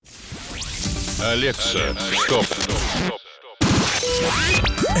Alexa, stop.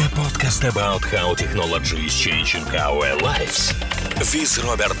 A podcast about how technology is changing our lives. With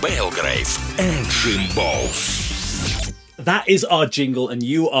Robert Belgrave and Jim Bowes. That is our jingle, and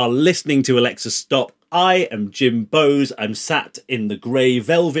you are listening to Alexa Stop. I am Jim Bowes. I'm sat in the grey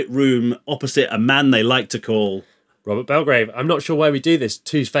velvet room opposite a man they like to call Robert Belgrave. I'm not sure why we do this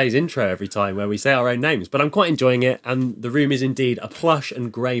two-phase intro every time where we say our own names, but I'm quite enjoying it, and the room is indeed a plush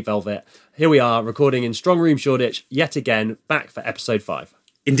and grey velvet. Here we are, recording in Strong Room Shoreditch, yet again, back for episode 5.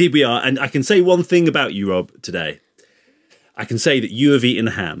 Indeed we are, and I can say one thing about you, Rob, today. I can say that you have eaten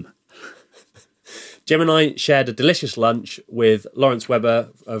ham. Jim and I shared a delicious lunch with Lawrence Webber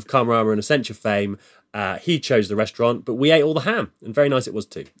of Karmarama and Essentia fame. He chose the restaurant, but we ate all the ham, and very nice it was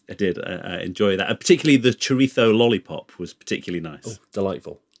too. I did enjoy that. Particularly the chorizo lollipop was particularly nice. Oh,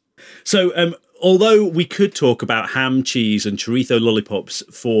 delightful. So, although we could talk about ham, cheese and chorizo lollipops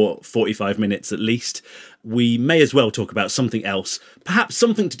for 45 minutes at least, we may as well talk about something else, perhaps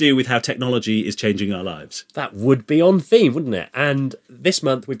something to do with how technology is changing our lives. That would be on theme, wouldn't it? And this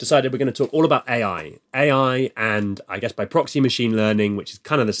month we've decided we're going to talk all about AI. AI and, I guess by proxy, machine learning, which is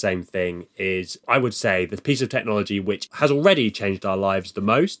kind of the same thing, is, I would say, the piece of technology which has already changed our lives the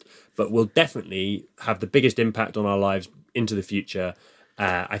most, but will definitely have the biggest impact on our lives into the future.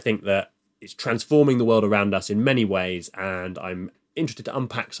 I think that it's transforming the world around us in many ways, and I'm interested to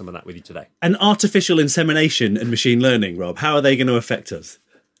unpack some of that with you today. And artificial insemination and machine learning, Rob, how are they going to affect us?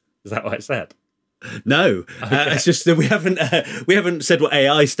 Is that what I said? No, it's just that we haven't said what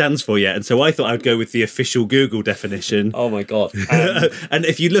AI stands for yet, and so I thought I'd go with the official Google definition. Oh my god! And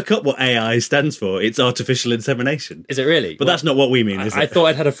if you look up what AI stands for, it's artificial insemination. Is it really? But that's not what we mean, is it? I thought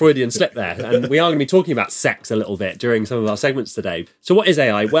I'd had a Freudian slip there, and we are going to be talking about sex a little bit during some of our segments today. So what is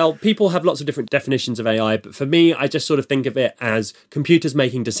AI? Well, people have lots of different definitions of AI, but for me, I just sort of think of it as computers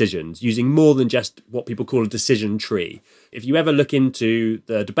making decisions using more than just what people call a decision tree. If you ever look into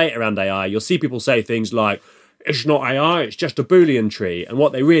the debate around AI, you'll see people say things like, it's not AI, it's just a Boolean tree. And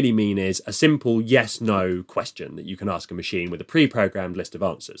what they really mean is a simple yes-no question that you can ask a machine with a pre-programmed list of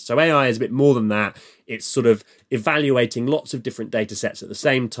answers. So AI is a bit more than that. It's sort of evaluating lots of different data sets at the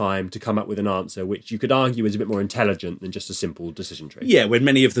same time to come up with an answer, which you could argue is a bit more intelligent than just a simple decision tree. Yeah, when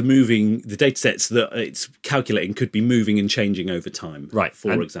many of the data sets that it's calculating could be moving and changing over time, right?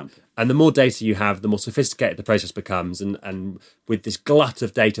 For example. And the more data you have, the more sophisticated the process becomes. And with this glut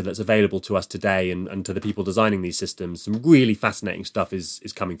of data that's available to us today and to the people designing these systems, some really fascinating stuff is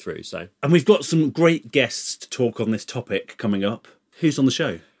coming through. And we've got some great guests to talk on this topic coming up. Who's on the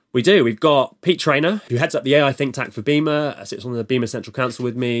show? We do. We've got Pete Traynor, who heads up the AI think tank for BEMA, sits on the BEMA Central Council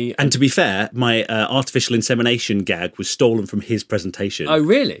with me. And to be fair, my artificial insemination gag was stolen from his presentation. Oh,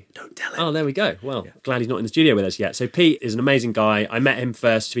 really? Don't tell him. Oh, there we go. Well, glad he's not in the studio with us yet. So Pete is an amazing guy. I met him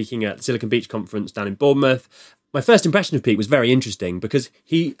first speaking at the Silicon Beach conference down in Bournemouth. My first impression of Pete was very interesting because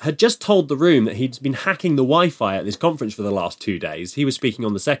he had just told the room that he'd been hacking the Wi-Fi at this conference for the last 2 days. He was speaking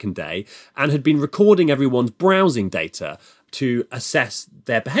on the second day and had been recording everyone's browsing data to assess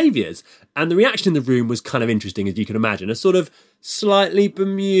their behaviours. And the reaction in the room was kind of interesting, as you can imagine. A sort of slightly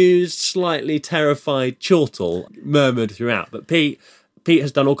bemused, slightly terrified chortle murmured throughout. But Pete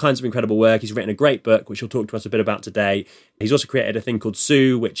has done all kinds of incredible work. He's written a great book, which he'll talk to us a bit about today. He's also created a thing called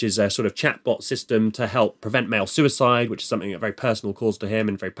Sue, which is a sort of chatbot system to help prevent male suicide, which is something a very personal cause to him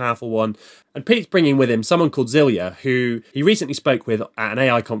and a very powerful one. And Pete's bringing with him someone called Zilia, who he recently spoke with at an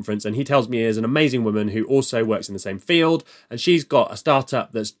AI conference, and he tells me is an amazing woman who also works in the same field. And she's got a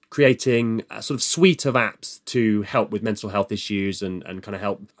startup that's creating a sort of suite of apps to help with mental health issues and kind of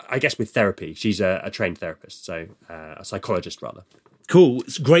help, I guess, with therapy. She's a trained therapist, so a psychologist rather. Cool.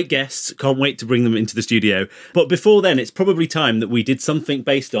 It's great guests. Can't wait to bring them into the studio. But before then, it's probably time that we did something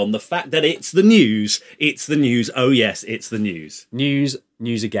based on the fact that it's the news. It's the news. Oh, yes, it's the news. News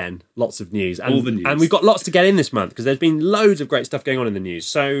again. Lots of news. All the news. And we've got lots to get in this month because there's been loads of great stuff going on in the news.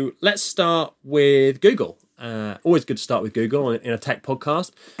 So let's start with Google. Always good to start with Google in a tech podcast,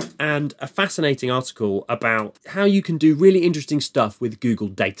 and a fascinating article about how you can do really interesting stuff with Google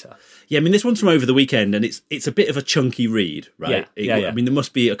data. Yeah, I mean, this one's from over the weekend, and it's a bit of a chunky read, right? Yeah. I mean, there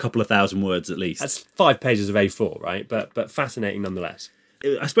must be a couple of thousand words at least. That's 5 pages of A4, right? But fascinating nonetheless.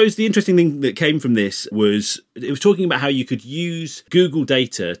 I suppose the interesting thing that came from this was it was talking about how you could use Google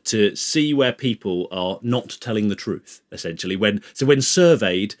data to see where people are not telling the truth, essentially. When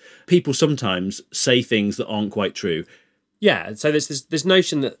surveyed, people sometimes say things that aren't quite true. Yeah, so there's this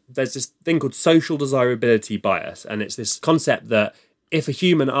notion that there's this thing called social desirability bias, and it's this concept that if a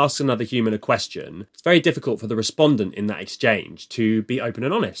human asks another human a question, it's very difficult for the respondent in that exchange to be open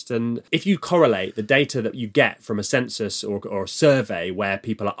and honest. And if you correlate the data that you get from a census or a survey where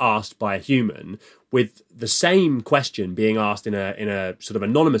people are asked by a human with the same question being asked in a sort of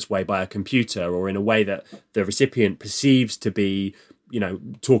anonymous way by a computer, or in a way that the recipient perceives to be,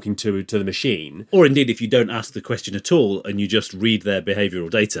 talking to the machine. Or indeed, if you don't ask the question at all and you just read their behavioural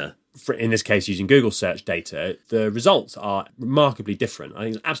data. In this case, using Google search data, the results are remarkably different. I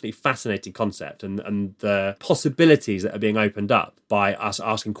think it's an absolutely fascinating concept, and the possibilities that are being opened up by us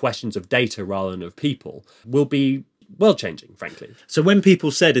asking questions of data rather than of people will be world-changing, frankly. So when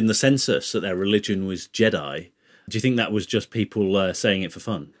people said in the census that their religion was Jedi, do you think that was just people saying it for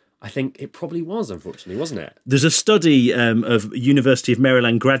fun? I think it probably was, unfortunately, wasn't it? There's a study of University of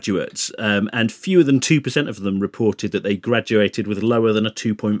Maryland graduates, and fewer than 2% of them reported that they graduated with lower than a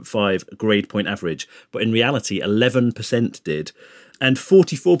 2.5 grade point average. But in reality, 11% did. And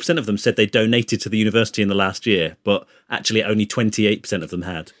 44% of them said they donated to the university in the last year, but actually only 28% of them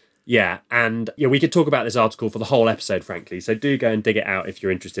had. Yeah, and we could talk about this article for the whole episode, frankly. So do go and dig it out if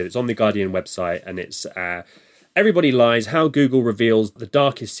you're interested. It's on the Guardian website, and it's Everybody Lies, How Google Reveals the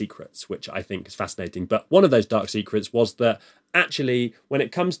Darkest Secrets, which I think is fascinating. But one of those dark secrets was that actually, when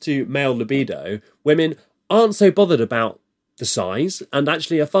it comes to male libido, women aren't so bothered about the size, and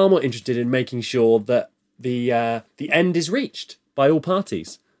actually are far more interested in making sure that the end is reached by all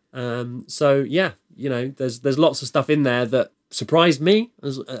parties. So yeah, there's lots of stuff in there that surprised me,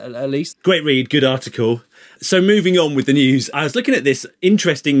 at least. Great read, good article. So moving on with the news, I was looking at this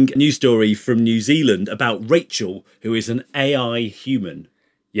interesting news story from New Zealand about Rachel, who is an AI human.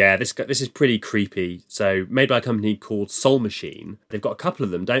 Yeah, this is pretty creepy. So made by a company called Soul Machine. They've got a couple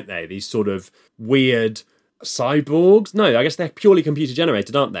of them, don't they? These sort of weird cyborgs? No, I guess they're purely computer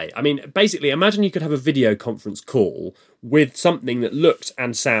generated, aren't they? I mean, basically, imagine you could have a video conference call with something that looks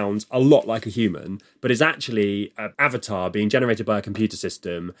and sounds a lot like a human, but is actually an avatar being generated by a computer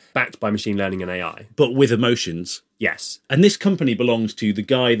system backed by machine learning and AI. But with emotions. Yes. And this company belongs to the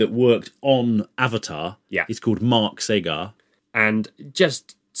guy that worked on Avatar. Yeah. He's called Mark Sagar. And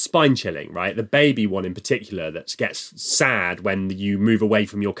just spine-chilling, right? The baby one in particular that gets sad when you move away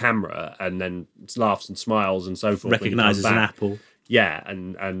from your camera and then laughs and smiles and so forth. Recognises an apple. Yeah,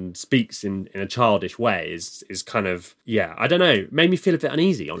 and speaks in a childish way is kind of, I don't know, made me feel a bit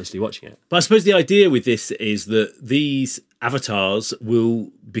uneasy, honestly, watching it. But I suppose the idea with this is that these avatars will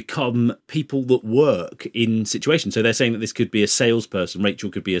become people that work in situations. So they're saying that this could be a salesperson.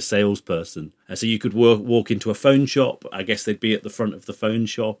 Rachel could be a salesperson. So you could walk into a phone shop. I guess they'd be at the front of the phone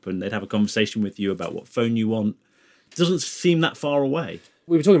shop and they'd have a conversation with you about what phone you want. It doesn't seem that far away.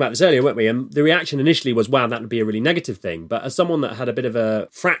 We were talking about this earlier, weren't we? And the reaction initially was, wow, that would be a really negative thing. But as someone that had a bit of a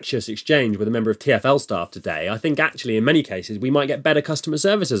fractious exchange with a member of TfL staff today, I think actually in many cases we might get better customer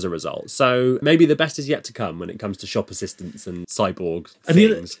service as a result. So maybe the best is yet to come when it comes to shop assistants and cyborg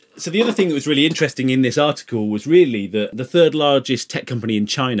things. The other thing that was really interesting in this article was really that the third largest tech company in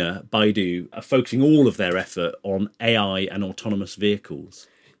China, Baidu, are focusing all of their effort on AI and autonomous vehicles.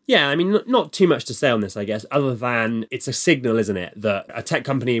 Yeah, I mean, not too much to say on this, I guess, other than it's a signal, isn't it, that a tech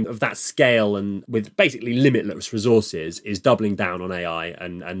company of that scale and with basically limitless resources is doubling down on AI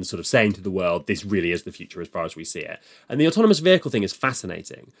and sort of saying to the world, this really is the future as far as we see it. And the autonomous vehicle thing is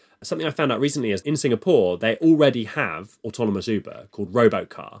fascinating. Something I found out recently is in Singapore, they already have autonomous Uber called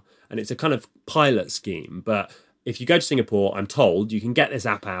Robocar, and it's a kind of pilot scheme, but if you go to Singapore, I'm told, you can get this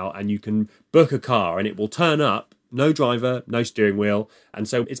app out and you can book a car and it will turn up. No driver, no steering wheel. And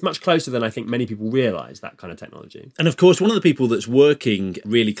so it's much closer than I think many people realise, that kind of technology. And of course, one of the people that's working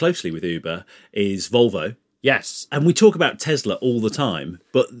really closely with Uber is Volvo. Yes. And we talk about Tesla all the time,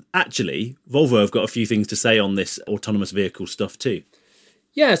 but actually, Volvo have got a few things to say on this autonomous vehicle stuff too.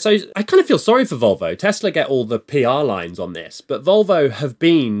 Yeah, so I kind of feel sorry for Volvo. Tesla get all the PR lines on this, but Volvo have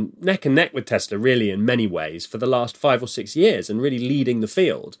been neck and neck with Tesla really in many ways for the last 5 or 6 years and really leading the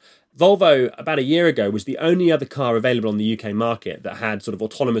field. Volvo, about a year ago, was the only other car available on the UK market that had sort of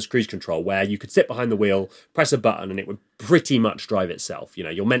autonomous cruise control where you could sit behind the wheel, press a button, and it would pretty much drive itself. You know,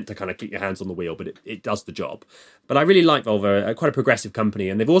 you're meant to kind of keep your hands on the wheel, but it does the job. But I really like Volvo, quite a progressive company,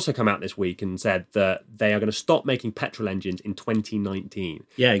 and they've also come out this week and said that they are going to stop making petrol engines in 2019.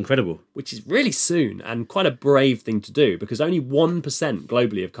 Yeah, incredible. Which is really soon and quite a brave thing to do because only 1%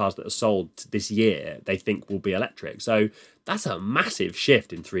 globally of cars that are sold this year they think will be electric. So that's a massive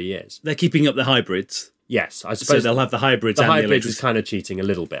shift in 3 years. They're keeping up the hybrids. Yes, I suppose. So they'll have the hybrids the and hybrids the electric. is kind of cheating a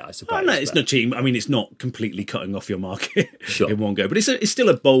little bit, I suppose. Oh, no, it's not cheating. I mean, it's not completely cutting off your market sure. in one go. But it's still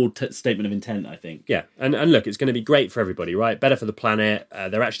a bold statement of intent, I think. Yeah, and look, it's going to be great for everybody, right? Better for the planet.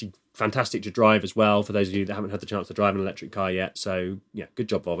 They're actually fantastic to drive as well, for those of you that haven't had the chance to drive an electric car yet. So, yeah, good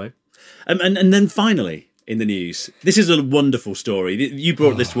job, Volvo. And then finally, in the news, this is a wonderful story. You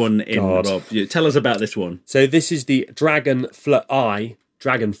brought this one in, God. Rob. Tell us about this one. So this is the Dragonfly,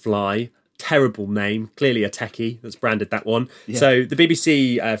 terrible name, clearly a techie that's branded that one. Yeah. So the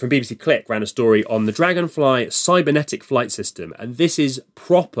BBC, from BBC Click, ran a story on the Dragonfly cybernetic flight system, and this is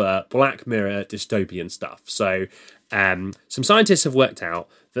proper Black Mirror dystopian stuff. So some scientists have worked out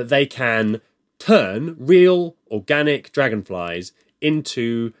that they can turn real organic dragonflies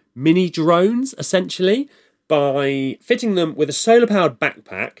into mini drones, essentially, by fitting them with a solar-powered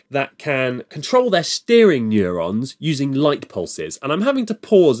backpack that can control their steering neurons using light pulses. And I'm having to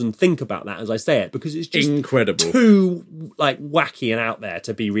pause and think about that as I say it, because it's just incredible, too wacky and out there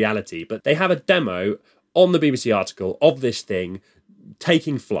to be reality. But they have a demo on the BBC article of this thing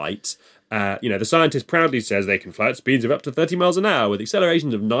taking flight. The scientist proudly says they can fly at speeds of up to 30 miles an hour with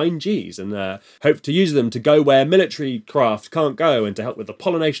accelerations of 9 Gs, and hope to use them to go where military craft can't go and to help with the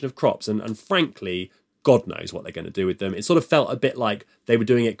pollination of crops. And frankly, God knows what they're going to do with them. It sort of felt a bit like they were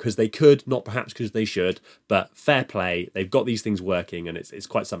doing it because they could, not perhaps because they should, but fair play. They've got these things working, and it's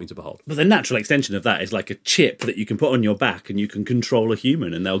quite something to behold. But the natural extension of that is like a chip that you can put on your back and you can control a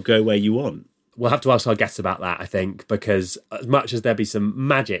human and they'll go where you want. We'll have to ask our guests about that, I think, because as much as there'd be some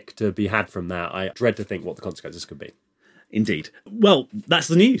magic to be had from that, I dread to think what the consequences could be. Indeed. Well, that's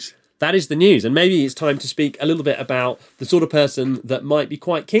the news. That is the news, and maybe it's time to speak a little bit about the sort of person that might be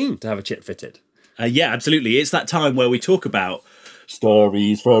quite keen to have a chip fitted. Yeah, absolutely. It's that time where we talk about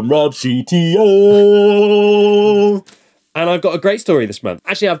stories from Rob CTO. And I've got a great story this month.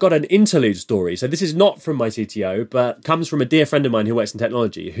 Actually, I've got an interlude story. So this is not from my CTO, but comes from a dear friend of mine who works in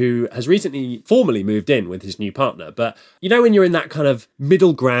technology, who has recently formally moved in with his new partner. But you know when you're in that kind of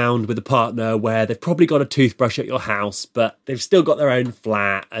middle ground with a partner where they've probably got a toothbrush at your house, but they've still got their own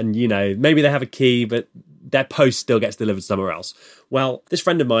flat, and, maybe they have a key, but their post still gets delivered somewhere else. Well, this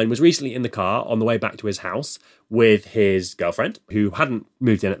friend of mine was recently in the car on the way back to his house with his girlfriend, who hadn't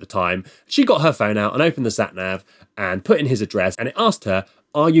moved in at the time. She got her phone out and opened the sat-nav and put in his address, and it asked her,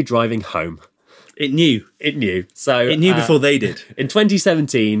 "Are you driving home?" It knew. So it knew before they did. In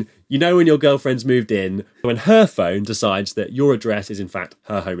 2017, when your girlfriend's moved in, when her phone decides that your address is in fact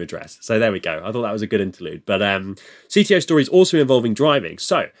her home address. So there we go. I thought that was a good interlude. But CTO stories also involving driving.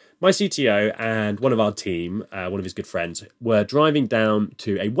 So my CTO and one of our team, one of his good friends, were driving down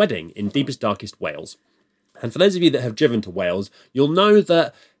to a wedding in deepest, darkest Wales. And for those of you that have driven to Wales, you'll know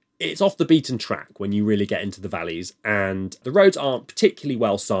that it's off the beaten track when you really get into the valleys, and the roads aren't particularly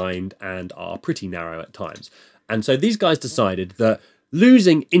well signed and are pretty narrow at times. And so these guys decided that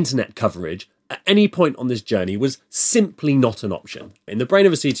losing internet coverage at any point on this journey was simply not an option. In the brain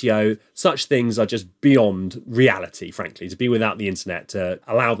of a CTO, such things are just beyond reality, frankly, to be without the internet to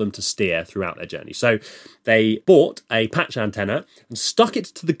allow them to steer throughout their journey. So they bought a patch antenna and stuck it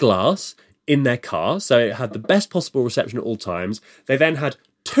to the glass in their car, so it had the best possible reception at all times. They then had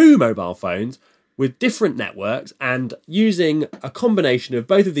 2 mobile phones with different networks, and using a combination of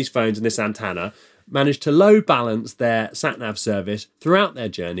both of these phones and this antenna, managed to load balance their sat-nav service throughout their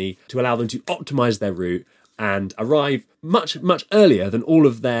journey to allow them to optimise their route and arrive much, much earlier than all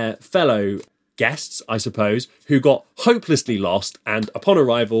of their fellow guests, I suppose, who got hopelessly lost and upon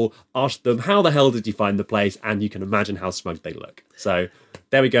arrival asked them, "How the hell did you find the place?" And you can imagine how smug they look. So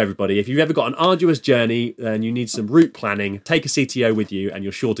there we go, everybody. If you've ever got an arduous journey and you need some route planning, take a CTO with you and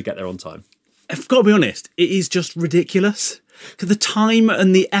you're sure to get there on time. I've got to be honest, it is just ridiculous. Because the time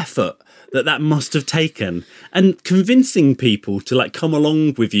and the effort that must have taken, and convincing people to come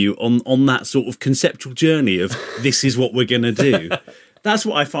along with you on that sort of conceptual journey of this is what we're going to do. That's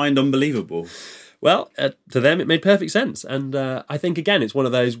what I find unbelievable. Well, to them, it made perfect sense. And I think, again, it's one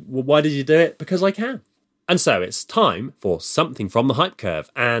of those, well, why did you do it? Because I can. And so it's time for something from the hype curve.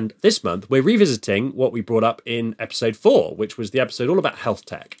 And this month, we're revisiting what we brought up in episode 4, which was the episode all about health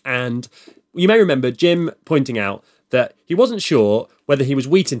tech. And you may remember Jim pointing out that he wasn't sure whether he was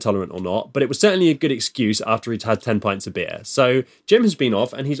wheat intolerant or not, but it was certainly a good excuse after he'd had 10 pints of beer. So Jim has been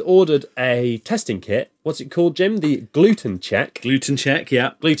off and he's ordered a testing kit. What's it called, Jim? The Gluten Check. Gluten Check,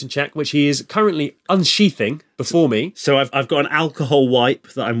 yeah. Gluten Check, which he is currently unsheathing before me. So I've got an alcohol wipe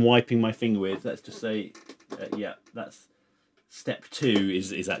that I'm wiping my finger with. Let's just say, that's step 2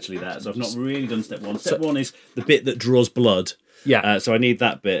 is actually that. So I've not really done step 1. Step 1 is the bit that draws blood. Yeah. So I need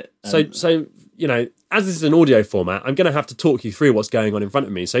that bit. So as this is an audio format, I'm going to have to talk you through what's going on in front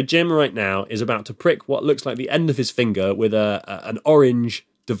of me. So Jim right now is about to prick what looks like the end of his finger with an orange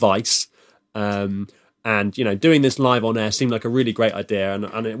device. And, doing this live on air seemed like a really great idea.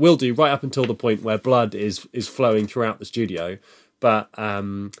 And it will do right up until the point where blood is flowing throughout the studio. But,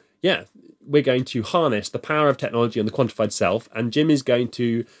 Yeah, we're going to harness the power of technology and the quantified self, and Jim is going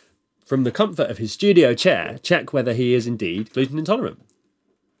to, from the comfort of his studio chair, check whether he is indeed gluten intolerant.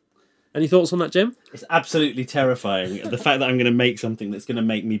 Any thoughts on that, Jim? It's absolutely terrifying. The fact that I'm going to make something that's going to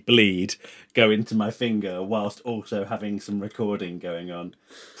make me bleed go into my finger whilst also having some recording going on.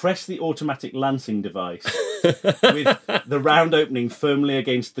 Press the automatic lancing device with the round opening firmly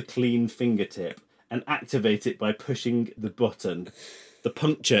against the clean fingertip and activate it by pushing the button. The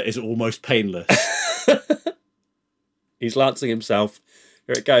puncture is almost painless. He's lancing himself.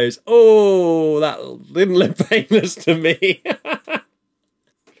 Here it goes. Oh, that didn't look painless to me.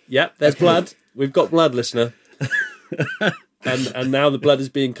 Yep, there's blood. We've got blood, listener. and now the blood is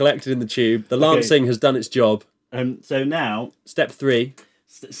being collected in the tube. The lancing has done its job. So now... Step 3.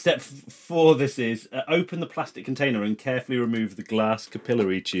 Step 4, this is, open the plastic container and carefully remove the glass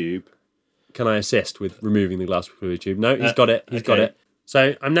capillary tube. Can I assist with removing the glass capillary tube? No, he's got it. He's got it.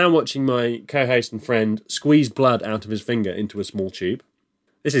 So I'm now watching my co-host and friend squeeze blood out of his finger into a small tube.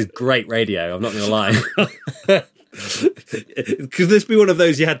 This is great radio, I'm not going to lie. Could this be one of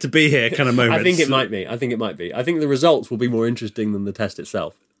those you had to be here kind of moments? I think it might be. I think the results will be more interesting than the test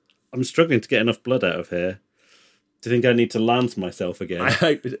itself. I'm struggling to get enough blood out of here. Do you think I need to lance myself again? I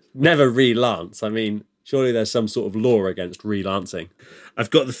hope never re-lance. I mean, surely there's some sort of law against re-lancing. I've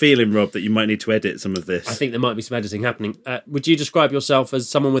got the feeling, Rob, that you might need to edit some of this. I think there might be some editing happening. Would you describe yourself as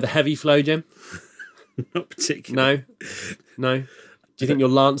someone with a heavy flow, Jim? Not particularly. No. Do you think your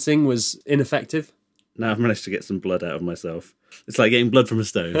lancing was ineffective? No, I've managed to get some blood out of myself. It's like getting blood from a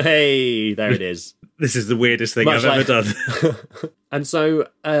stone. Hey, there it is. This is the weirdest thing I've ever done. And so,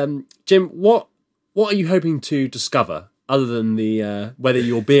 Jim, what are you hoping to discover other than the whether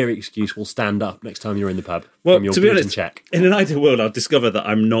your beer excuse will stand up next time you're in the pub from your gluten check? In an ideal world, I'll discover that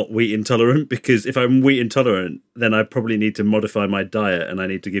I'm not wheat intolerant, because if I'm wheat intolerant, then I probably need to modify my diet and I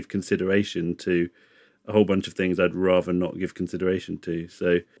need to give consideration to a whole bunch of things I'd rather not give consideration to.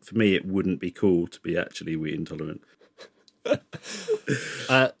 So for me, it wouldn't be cool to be actually wheat intolerant.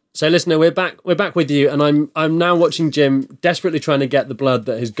 So listener, we're back with you, and I'm now watching Jim desperately trying to get the blood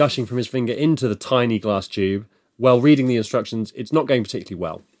that is gushing from his finger into the tiny glass tube while reading the instructions. It's not going particularly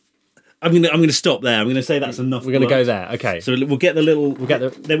well. I'm going to stop there. I'm going to say that's enough. We're going to go there. Okay. So we'll get the little.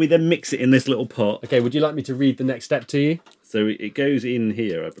 Then we mix it in this little pot. Okay. Would you like me to read the next step to you? So it goes in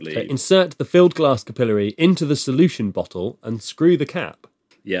here, I believe. Okay, insert the filled glass capillary into the solution bottle and screw the cap.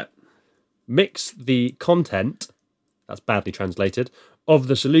 Yeah. Mix the content, that's badly translated, of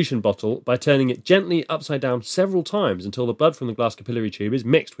the solution bottle by turning it gently upside down several times until the blood from the glass capillary tube is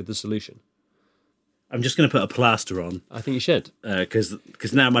mixed with the solution. I'm just going to put a plaster on. I think you should. Because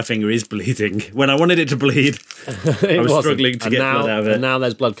now my finger is bleeding. When I wanted it to bleed, I was struggling to get blood out of it. And now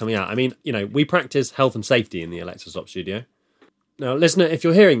there's blood coming out. I mean, we practice health and safety in the Electrostop studio. Now, listener, if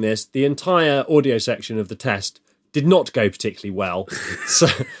you're hearing this, the entire audio section of the test did not go particularly well. so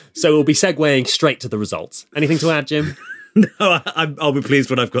we'll be segueing straight to the results. Anything to add, Jim? No, I'll be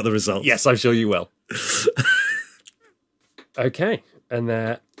pleased when I've got the results. Yes, I'm sure you will. Okay,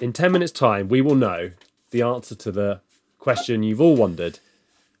 and in 10 minutes' time, we will know the answer to the question you've all wondered.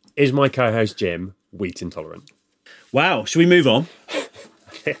 Is my co-host Jim wheat intolerant? Wow, should we move on?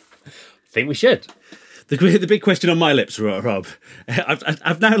 I think we should. The big question on my lips, Rob.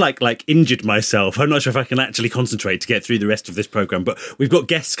 I've now like injured myself. I'm not sure if I can actually concentrate to get through the rest of this programme, but we've got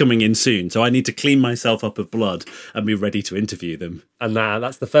guests coming in soon, so I need to clean myself up of blood and be ready to interview them. And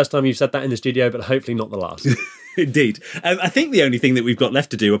that's the first time you've said that in the studio, but hopefully not the last. Indeed. I think the only thing that we've got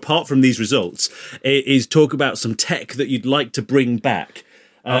left to do, apart from these results, is talk about some tech that you'd like to bring back.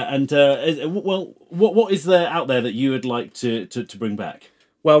 What is there out there that you would like to bring back?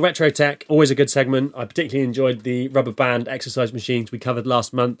 Well, Retro Tech, always a good segment. I particularly enjoyed the rubber band exercise machines we covered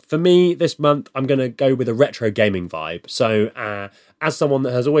last month. For me, this month, I'm going to go with a retro gaming vibe. So, as someone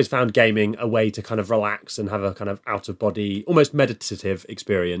that has always found gaming a way to kind of relax and have a kind of out-of-body, almost meditative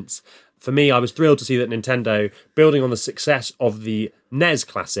experience, for me, I was thrilled to see that Nintendo, building on the success of the NES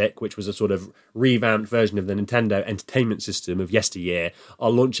Classic, which was a sort of revamped version of the Nintendo Entertainment System of yesteryear,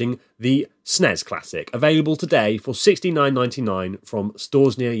 are launching the SNES Classic, available today for $69.99 from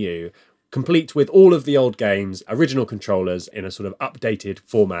stores near you, complete with all of the old games, original controllers in a sort of updated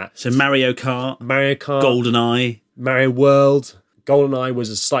format. So Mario Kart, GoldenEye, Mario World. GoldenEye was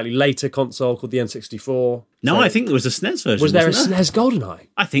a slightly later console called the N64. No, I think there was a SNES version. Was there a SNES GoldenEye?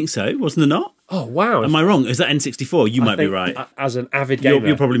 I think so. Wasn't there not? Oh, wow. Am I wrong? Is that N64? You might be right. As an avid gamer.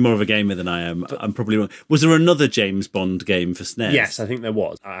 You're probably more of a gamer than I am. I'm probably wrong. Was there another James Bond game for SNES? Yes, I think there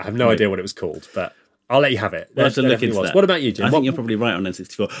was. I have no idea what it was called, but I'll let you have it. We'll have to look into that. What about you, Jim? I think you're probably right on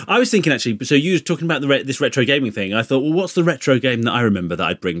N64. I was thinking, actually, so you were talking about this retro gaming thing. I thought, well, what's the retro game that I remember that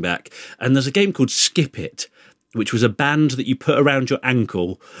I'd bring back? And there's a game called Skip It, which was a band that you put around your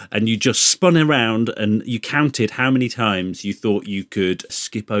ankle and you just spun around and you counted how many times you thought you could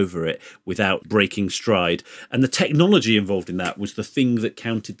skip over it without breaking stride. And the technology involved in that was the thing that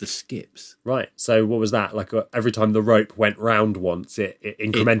counted the skips. Right. So what was that? Like every time the rope went round once, it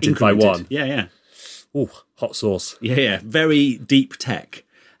incremented by one? Yeah. Ooh, hot sauce. Yeah. Very deep tech.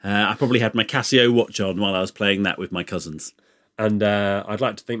 I probably had my Casio watch on while I was playing that with my cousins. And I'd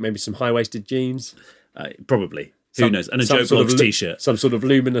like to think maybe some high-waisted jeans. Probably. Who knows? And a Joe Bloggs t-shirt. Some sort of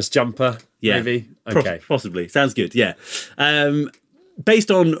luminous jumper, maybe? Okay. Possibly. Sounds good, yeah.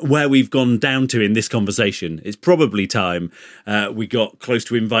 Based on where we've gone down to in this conversation, it's probably time we got close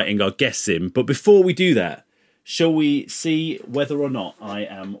to inviting our guests in. But before we do that, shall we see whether or not I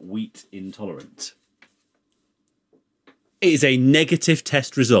am wheat intolerant? It is a negative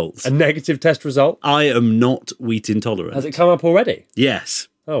test result. A negative test result? I am not wheat intolerant. Has it come up already? Yes.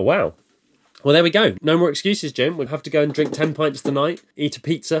 Oh, wow. Well, there we go. No more excuses, Jim. We'll have to go and drink 10 pints tonight, eat a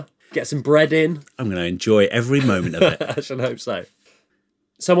pizza, get some bread in. I'm going to enjoy every moment of it. I shall hope so.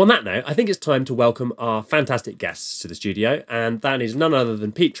 So on that note, I think it's time to welcome our fantastic guests to the studio, and that is none other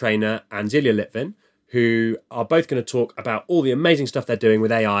than Pete Traynor and Zelia Litvin, who are both going to talk about all the amazing stuff they're doing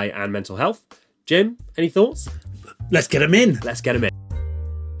with AI and mental health. Jim, any thoughts? Let's get them in. Let's get them in.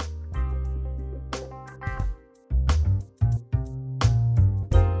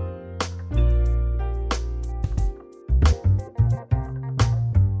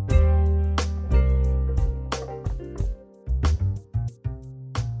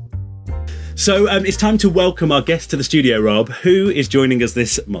 So it's time to welcome our guest to the studio, Rob. Who is joining us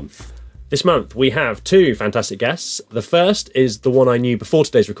this month? This month we have two fantastic guests. The first is the one I knew before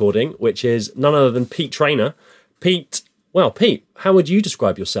today's recording, which is none other than Pete Traynor. Pete, how would you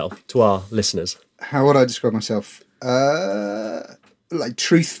describe yourself to our listeners? How would I describe myself? Like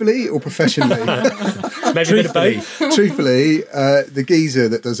truthfully or professionally? Maybe a bit of both. Truthfully, the geezer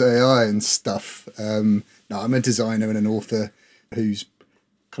that does AI and stuff. No, I'm a designer and an author who's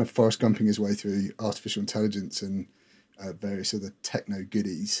kind of Forrest Gumping his way through artificial intelligence and various other techno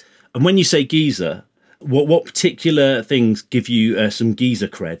goodies. And when you say geezer, what particular things give you some geezer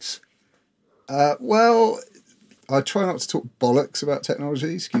creds? Well, I try not to talk bollocks about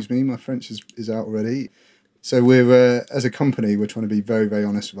technology. Excuse me, my French is out already. So we're, as a company, we're trying to be very, very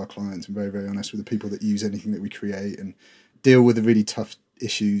honest with our clients and very, very honest with the people that use anything that we create and deal with the really tough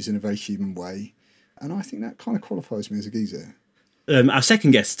issues in a very human way. And I think that kind of qualifies me as a geezer. Our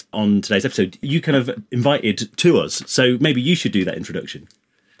second guest on today's episode, you kind of invited to us, so maybe you should do that introduction.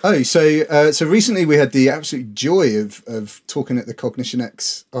 Oh, so recently we had the absolute joy of talking at the Cognition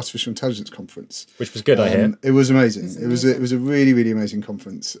X Artificial Intelligence Conference, which was good. I hear it was amazing. It was a really, really amazing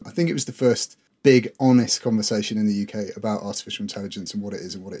conference. I think it was the first big, honest conversation in the UK about artificial intelligence and what it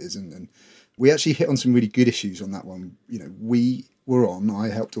is and what it isn't. And we actually hit on some really good issues on that one. You know, I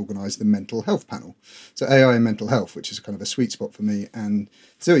helped organise the mental health panel. So AI and mental health, which is kind of a sweet spot for me and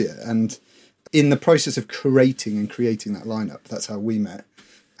Zelia. And in the process of creating that lineup, that's how we met.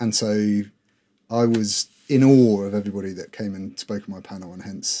 And so I was in awe of everybody that came and spoke on my panel, and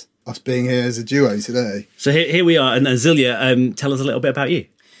hence us being here as a duo today. So here we are. And Zelia, tell us a little bit about you.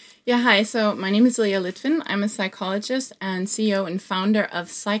 Yeah, hi. So my name is Zelia Litvin. I'm a psychologist and CEO and founder of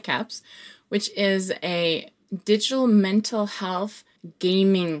PsyCaps, which is a digital mental health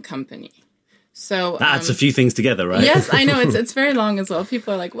gaming company. So that adds a few things together, right? Yes, I know. It's very long as well.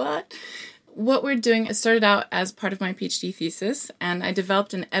 People are like, what? What we're doing, it started out as part of my PhD thesis, and I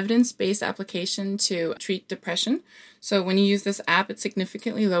developed an evidence-based application to treat depression. So when you use this app, it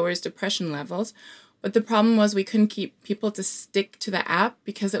significantly lowers depression levels. But the problem was we couldn't keep people to stick to the app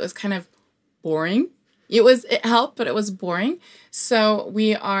because it was kind of boring. It helped, but it was boring. So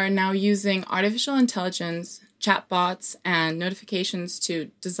we are now using artificial intelligence, chatbots, and notifications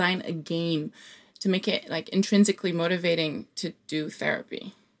to design a game to make it like intrinsically motivating to do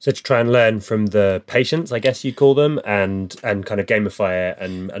therapy. So to try and learn from the patients, I guess you'd call them, and kind of gamify it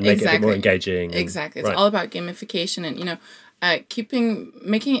and make it a bit more engaging. Exactly. It's all about gamification and,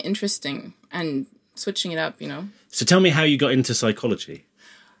 making it interesting and switching it up, So tell me how you got into psychology.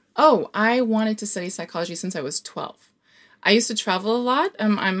 Oh, I wanted to study psychology since I was 12. I used to travel a lot.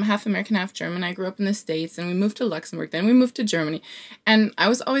 I'm half American, half German. I grew up in the States, and we moved to Luxembourg. Then we moved to Germany. And I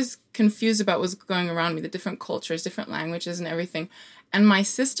was always confused about what was going around me, the different cultures, different languages, and everything. And my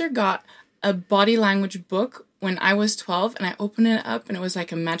sister got a body language book when I was 12, and I opened it up, and it was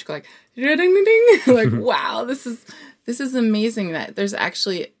like a magical, like, ding, ding, ding. Like, wow, this is amazing that there's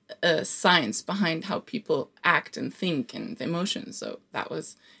actually science behind how people act and think and the emotions. So that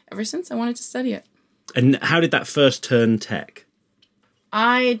was, ever since I wanted to study it. And how did that first turn tech?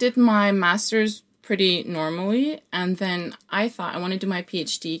 I did my master's pretty normally, and then I thought I want to do my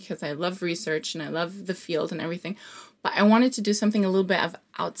PhD because I love research and I love the field and everything, but I wanted to do something a little bit of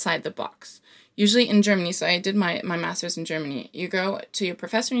outside the box. Usually in Germany, so I did my master's in Germany, you go to your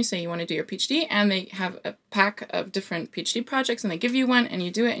professor and you say you want to do your PhD, and they have a pack of different PhD projects and they give you one and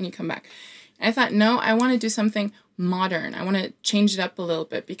you do it and you come back. And I thought, no, I want to do something modern. I want to change it up a little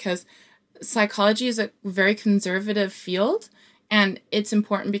bit because psychology is a very conservative field. And it's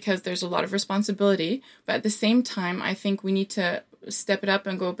important because there's a lot of responsibility. But at the same time, I think we need to step it up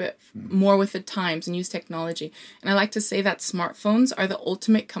and go a bit more with the times and use technology. And I like to say that smartphones are the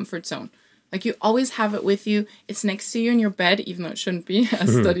ultimate comfort zone. Like, you always have it with you. It's next to you in your bed, even though it shouldn't be,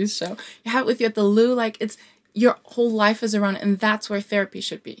 as studies show. You have it with you at the loo. Like, it's your whole life is around it. And that's where therapy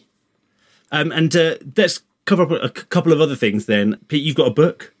should be. And let's cover up a couple of other things then. Pete, you've got a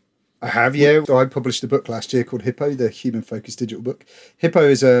book. I have, yeah. So I published a book last year called Hippo, the Human Focused Digital Book. Hippo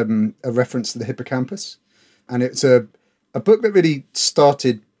is a reference to the hippocampus. And it's a book that really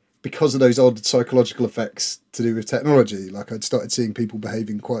started because of those odd psychological effects to do with technology. Like, I'd started seeing people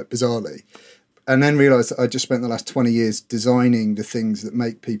behaving quite bizarrely. And then realised that I'd just spent the last 20 years designing the things that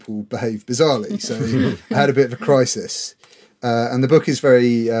make people behave bizarrely. So I had a bit of a crisis. And the book is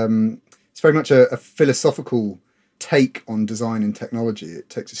it's very much a philosophical take on design and technology.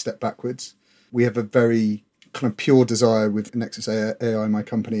 It takes a step backwards. We have a very kind of pure desire with Nexus AI, my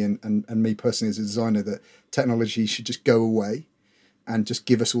company, and me personally as a designer, that technology should just go away and just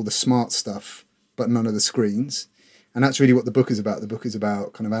give us all the smart stuff, but none of the screens. And that's really what the book is about. The book is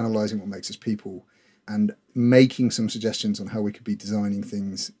about kind of analysing what makes us people and making some suggestions on how we could be designing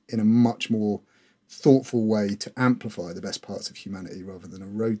things in a much more thoughtful way to amplify the best parts of humanity rather than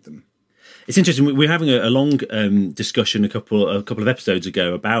erode them. It's interesting. We were having a long discussion a couple of episodes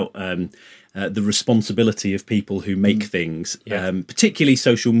ago about the responsibility of people who make things, particularly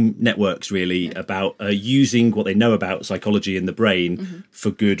social networks, really, about using what they know about psychology and the brain for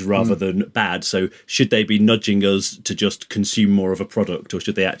good rather than bad. So should they be nudging us to just consume more of a product, or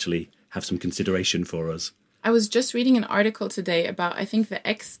should they actually have some consideration for us? I was just reading an article today about, I think, the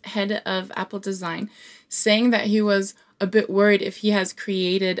ex-head of Apple Design saying that he was a bit worried if he has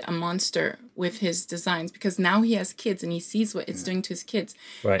created a monster with his designs, because now he has kids and he sees what it's doing to his kids.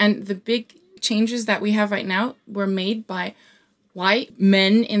 Right. And the big changes that we have right now were made by white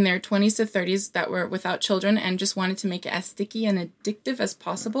men in their 20s to 30s that were without children and just wanted to make it as sticky and addictive as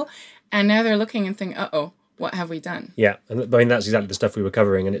possible. And now they're looking and thinking, uh-oh, what have we done? Yeah, and I mean, that's exactly the stuff we were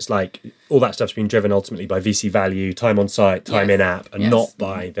covering. And it's like all that stuff's been driven ultimately by VC value, time on site, time in app, and not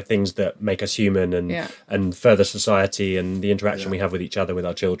by the things that make us human and further society and the interaction we have with each other, with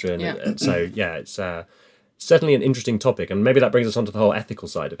our children. Yeah. And so, it's certainly an interesting topic. And maybe that brings us onto the whole ethical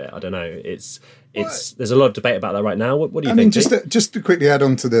side of it. I don't know. It's there's a lot of debate about that right now. What do you think? I mean, just to quickly add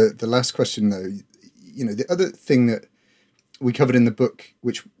on to the last question, though, you know, the other thing that we covered in the book,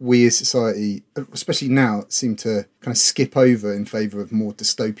 which we as society, especially now, seem to kind of skip over in favour of more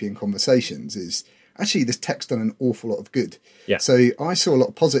dystopian conversations, is actually this tech's done an awful lot of good. Yeah. So I saw a lot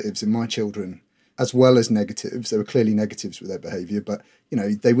of positives in my children as well as negatives. There were clearly negatives with their behaviour, but, you know,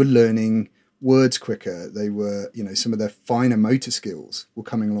 they were learning words quicker. They were, you know, some of their finer motor skills were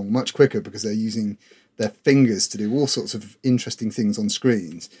coming along much quicker because they're using their fingers to do all sorts of interesting things on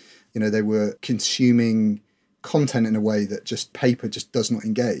screens. You know, they were consuming content in a way that just paper just does not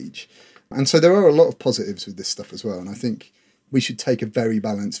engage. And so there are a lot of positives with this stuff as well. And I think we should take a very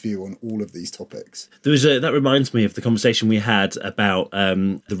balanced view on all of these topics. That reminds me of the conversation we had about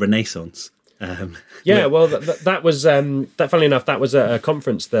the Renaissance. Well, that was funnily enough, that was a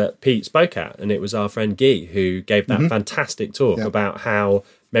conference that Pete spoke at, and it was our friend Guy who gave that fantastic talk about how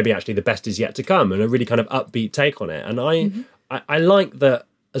maybe actually the best is yet to come, and a really kind of upbeat take on it. And I like that,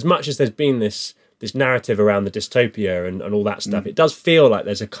 as much as there's been this narrative around the dystopia and all that stuff, it does feel like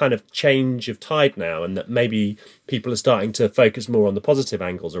there's a kind of change of tide now, and that maybe people are starting to focus more on the positive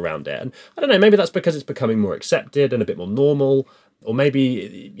angles around it. And I don't know, maybe that's because it's becoming more accepted and a bit more normal, or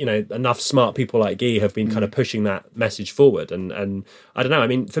maybe, you know, enough smart people like Guy have been kind of pushing that message forward. And I don't know, I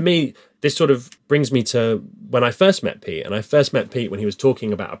mean, for me, this sort of brings me to when I first met Pete. And I first met Pete when he was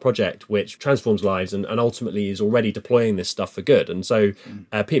talking about a project which transforms lives and ultimately is already deploying this stuff for good. And so,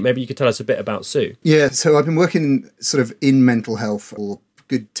 Pete, maybe you could tell us a bit about Sue. Yeah, so I've been working sort of in mental health for a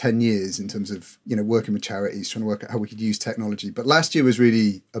good 10 years in terms of, you know, working with charities, trying to work out how we could use technology. But last year was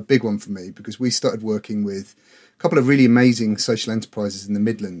really a big one for me because we started working with a couple of really amazing social enterprises in the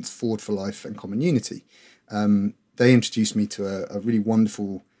Midlands, Forward for Life and Common Unity. They introduced me to a really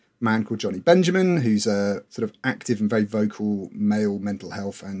wonderful man called Johnny Benjamin, who's a sort of active and very vocal male mental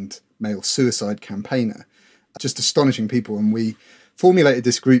health and male suicide campaigner. Just astonishing people. And we formulated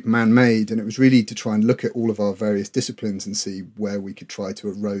this group, Man Made, and it was really to try and look at all of our various disciplines and see where we could try to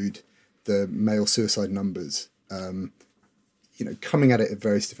erode the male suicide numbers, coming at it at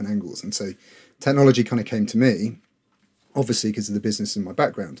various different angles. And so technology kind of came to me, obviously because of the business and my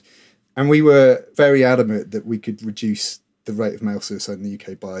background. And we were very adamant that we could reduce the rate of male suicide in the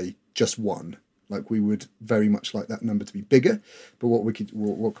UK by just one. Like, we would very much like that number to be bigger, but what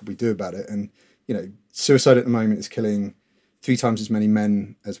could we do about it? And, suicide at the moment is killing 3 times as many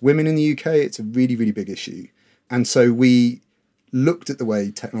men as women in the UK. It's a really, really big issue. And so we looked at the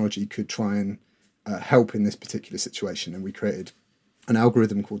way technology could try and help in this particular situation. And we created an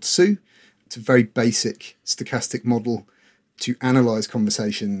algorithm called SUE. It's a very basic stochastic model to analyse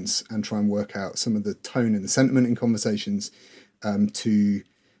conversations and try and work out some of the tone and the sentiment in conversations, to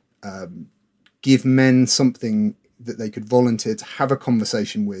give men something that they could volunteer to have a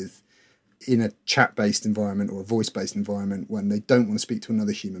conversation with in a chat-based environment or a voice-based environment when they don't want to speak to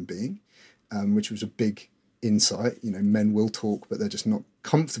another human being, which was a big insight. Men will talk, but they're just not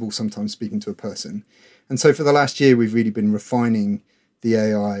comfortable sometimes speaking to a person. And so for the last year, we've really been refining the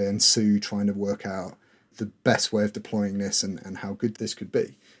AI and SUE, trying to work out the best way of deploying this and how good this could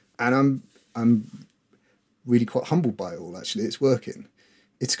be. And I'm really quite humbled by it all, actually. It's working.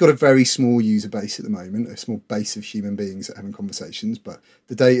 It's got a very small user base at the moment, a small base of human beings that are having conversations, but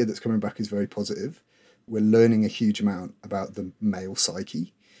the data that's coming back is very positive. We're learning a huge amount about the male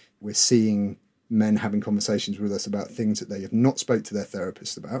psyche. We're seeing men having conversations with us about things that they have not spoke to their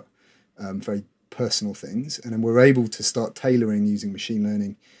therapist about, very personal things. And then we're able to start tailoring, using machine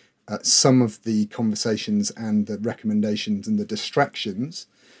learning, some of the conversations and the recommendations and the distractions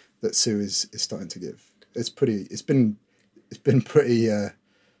that SUE is starting to give. It's been pretty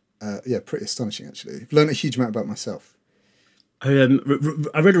astonishing, actually. I've learned a huge amount about myself. I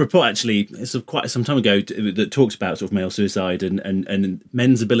read a report, actually, it's quite some time ago, that talks about sort of male suicide and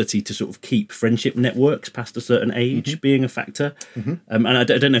men's ability to sort of keep friendship networks past a certain age being a factor. And I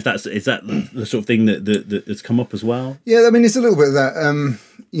don't know if is that the sort of thing that's come up as well. Yeah, I mean, it's a little bit of that.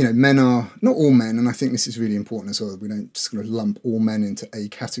 Men are not all men, and I think this is really important as well. We don't just kind of lump all men into a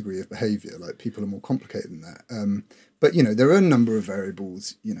category of behaviour. Like, people are more complicated than that. But there are a number of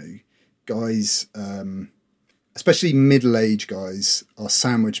variables. Guys. Especially middle-aged guys are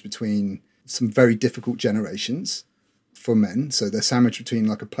sandwiched between some very difficult generations for men. So they're sandwiched between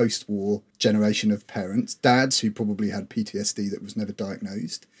like a post-war generation of parents, dads who probably had PTSD that was never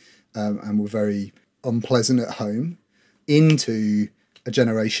diagnosed, and were very unpleasant at home, into a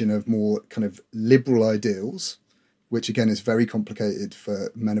generation of more kind of liberal ideals, which again is very complicated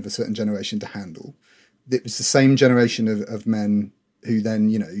for men of a certain generation to handle. It was the same generation of men who then,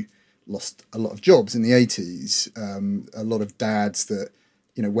 lost a lot of jobs in the 80s, a lot of dads that,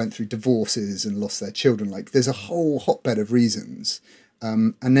 went through divorces and lost their children. Like, there's a whole hotbed of reasons.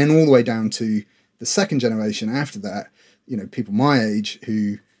 And then all the way down to the second generation after that, people my age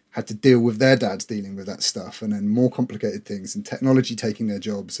who had to deal with their dads dealing with that stuff, and then more complicated things, and technology taking their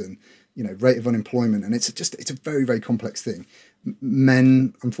jobs, and, rate of unemployment. And it's a very, very complex thing.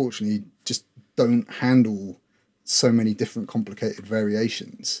 Men, unfortunately, just don't handle so many different complicated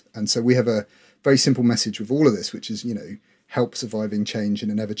variations. And so we have a very simple message with all of this, which is, help surviving change in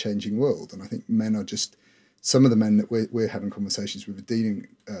an ever-changing world. And I think men are just, some of the men that we're having conversations with, dealing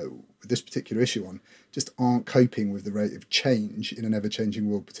with this particular issue on, just aren't coping with the rate of change in an ever-changing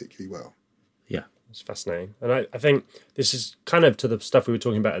world particularly well. Yeah. It's fascinating. And I think this is kind of to the stuff we were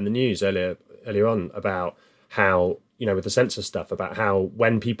talking about in the news earlier on about how, with the census stuff, about how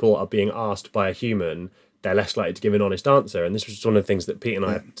when people are being asked by a human, they're less likely to give an honest answer. And this was one of the things that Pete and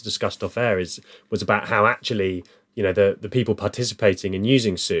I have discussed off air, was about how actually, the people participating in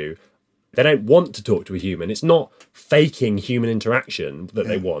using SUE, they don't want to talk to a human. It's not faking human interaction that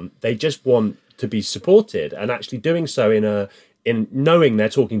they want. They just want to be supported, and actually doing so in knowing they're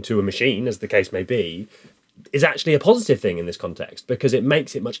talking to a machine, as the case may be, is actually a positive thing in this context, because it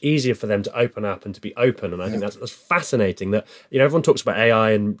makes it much easier for them to open up and to be open. And I think that's fascinating that, everyone talks about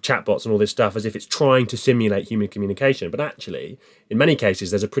AI and chatbots and all this stuff as if it's trying to simulate human communication. But actually, in many cases,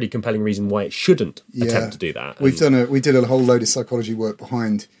 there's a pretty compelling reason why it shouldn't attempt to do that. We did a whole load of psychology work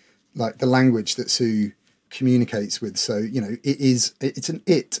behind like the language that SUE communicates with. So, it's an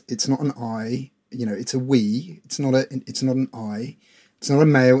it, it's not an I, it's a we, it's not an I. It's not a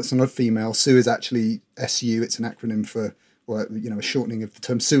male, it's not a female. SUE is actually SU, it's an acronym for, or a shortening of the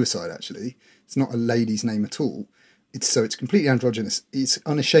term suicide, actually. It's not a lady's name at all. It's completely androgynous. It's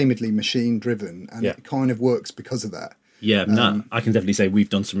unashamedly machine-driven, and it kind of works because of that. Yeah, no, I can definitely say we've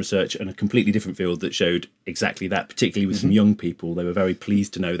done some research in a completely different field that showed exactly that, particularly with some young people. They were very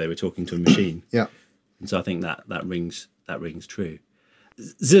pleased to know they were talking to a machine. Yeah. And so I think that rings true.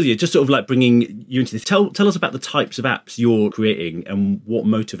 Zelia, just sort of like bringing you into this, tell us about the types of apps you're creating and what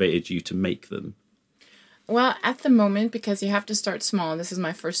motivated you to make them. Well, at the moment, because you have to start small, this is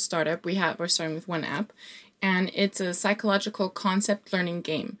my first startup, we're starting with one app, and it's a psychological concept learning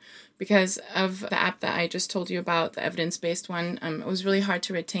game. Because of the app that I just told you about, the evidence-based one, it was really hard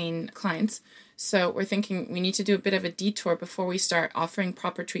to retain clients. So we're thinking we need to do a bit of a detour before we start offering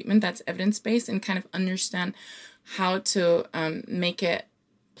proper treatment that's evidence-based and kind of understand how to make it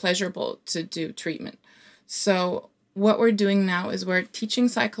pleasurable to do treatment. So what we're doing now is we're teaching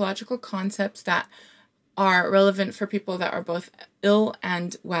psychological concepts that are relevant for people that are both ill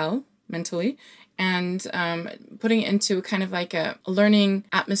and well mentally, and putting it into kind of like a learning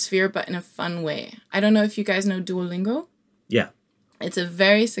atmosphere, but in a fun way. I don't know if you guys know Duolingo. Yeah. It's a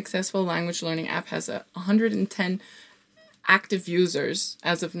very successful language learning app, has 110 active users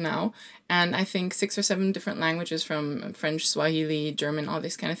as of now, and I think 6 or 7 different languages, from French, Swahili, German, all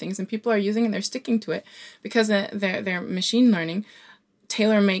these kind of things, and people are using it and they're sticking to it because their machine learning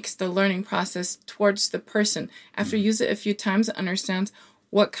tailor makes the learning process towards the person. After you use it a few times, it understands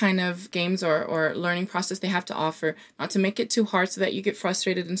what kind of games or learning process they have to offer, not to make it too hard so that you get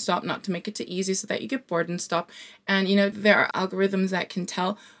frustrated and stop, not to make it too easy so that you get bored and stop. And, there are algorithms that can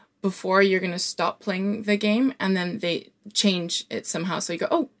tell before you're going to stop playing the game, and then they change it somehow. So you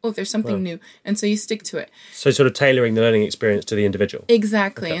go, oh, there's something new. And so you stick to it. So sort of tailoring the learning experience to the individual.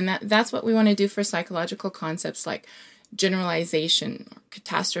 Exactly. Okay. And that's what we want to do for psychological concepts like generalization, or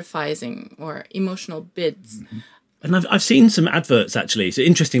catastrophizing, or emotional bids. Mm-hmm. And I've seen some adverts, actually. So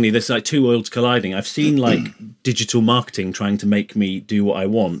interestingly, there's like two worlds colliding. I've seen like digital marketing trying to make me do what I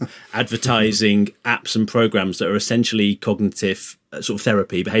want, advertising apps and programs that are essentially cognitive sort of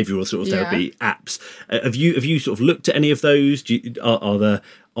therapy, behavioural sort of therapy apps. Have you sort of looked at any of those? Are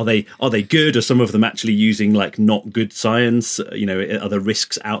they good? Are some of them actually using like not good science? Are there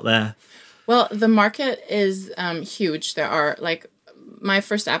risks out there? Well, the market is huge. There are my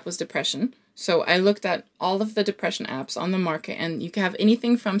first app was depression. So I looked at all of the depression apps on the market, and you can have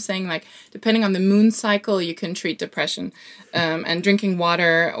anything from saying like, depending on the moon cycle, you can treat depression, and drinking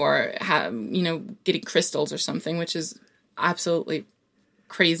water, or getting crystals or something, which is absolutely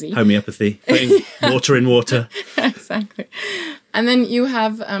crazy. Homeopathy, putting water in water. Exactly. And then you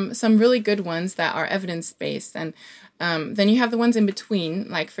have some really good ones that are evidence-based, and then you have the ones in between.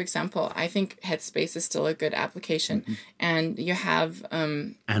 Like, for example, I think Headspace is still a good application. Mm-hmm. And you have...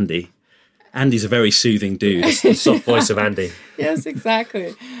 Andy's a very soothing dude. The soft voice of Andy. Yes,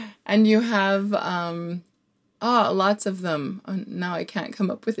 exactly. And you have lots of them. Oh, now I can't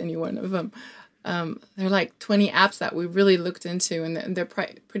come up with any one of them. There are like 20 apps that we really looked into, and they're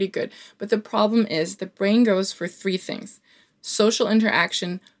pretty good. But the problem is the brain goes for 3 things: social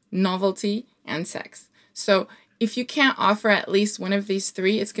interaction, novelty, and sex. So if you can't offer at least one of these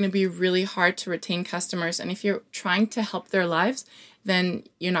 3, it's going to be really hard to retain customers. And if you're trying to help their lives, then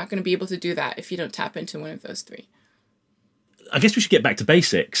you're not going to be able to do that if you don't tap into one of those 3. I guess we should get back to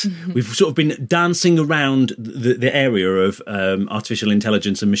basics. Mm-hmm. We've sort of been dancing around the area of artificial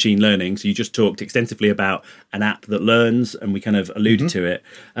intelligence and machine learning. So you just talked extensively about an app that learns, and we kind of alluded to it.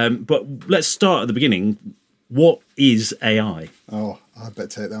 But let's start at the beginning. What is AI? Oh, I better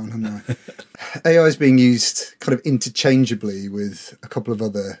take that one, hadn't I? AI is being used kind of interchangeably with a couple of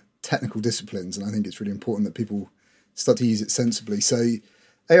other technical disciplines, and I think it's really important that people start to use it sensibly. So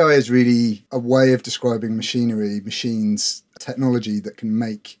AI is really a way of describing machines, technology that can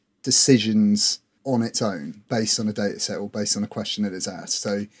make decisions on its own based on a data set or based on a question that it's asked.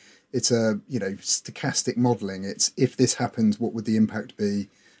 So it's a stochastic modelling. It's, if this happens, what would the impact be,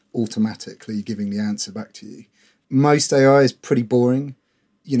 automatically giving the answer back to you. Most AI is pretty boring.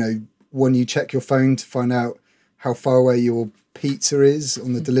 When you check your phone to find out how far away your pizza is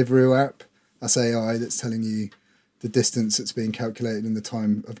on the Deliveroo app, that's AI that's telling you the distance that's being calculated and the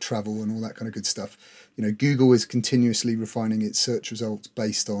time of travel and all that kind of good stuff. Google is continuously refining its search results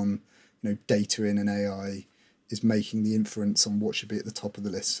based on, data in, and AI is making the inference on what should be at the top of the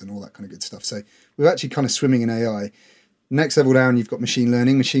list and all that kind of good stuff. So we're actually kind of swimming in AI. Next level down, you've got machine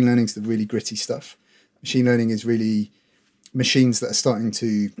learning. Machine learning is the really gritty stuff. Machine learning is really machines that are starting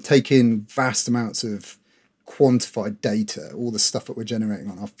to take in vast amounts of quantified data, all the stuff that we're generating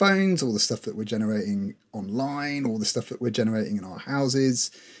on our phones, all the stuff that we're generating online, all the stuff that we're generating in our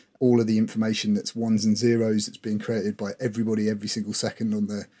houses, all of the information that's ones and zeros that's being created by everybody every single second on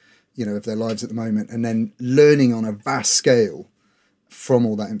of their lives at the moment, and then learning on a vast scale from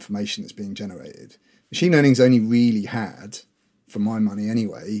all that information that's being generated. Machine learning's only really had, for my money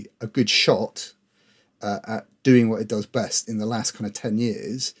anyway, a good shot at doing what it does best in the last kind of 10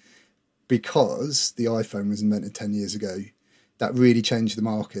 years, because the iPhone was invented 10 years ago. That really changed the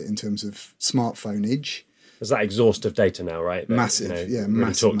market in terms of smartphoneage. There's that exhaustive data now, right? That, Massive, we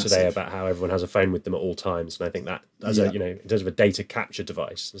massive. talked today about how everyone has a phone with them at all times, and I think that as a, in terms of a data capture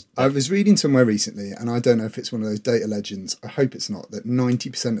device. I was reading somewhere recently, and I don't know if it's one of those data legends, I hope it's not, that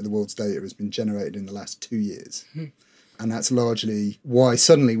 90% of the world's data has been generated in the last 2 years. And that's largely why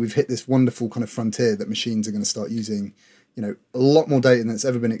suddenly we've hit this wonderful kind of frontier that machines are going to start using, a lot more data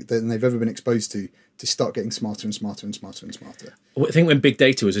than they've ever been exposed to start getting smarter and smarter and smarter and smarter. I think when big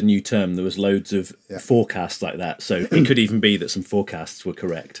data was a new term, there was loads of forecasts like that. So it could even be that some forecasts were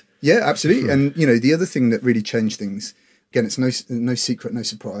correct. Yeah, absolutely. And, the other thing that really changed things, again, it's no secret, no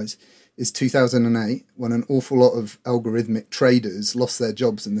surprise, is 2008, when an awful lot of algorithmic traders lost their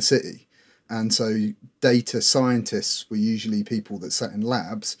jobs in the city. And so data scientists were usually people that sat in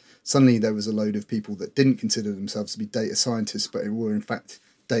labs. Suddenly there was a load of people that didn't consider themselves to be data scientists, but were in fact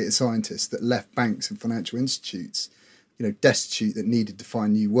data scientists that left banks and financial institutes, destitute, that needed to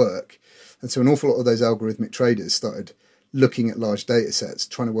find new work. And so an awful lot of those algorithmic traders started looking at large data sets,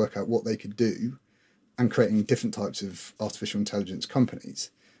 trying to work out what they could do, and creating different types of artificial intelligence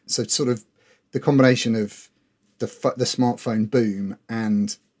companies. So sort of the combination of the smartphone boom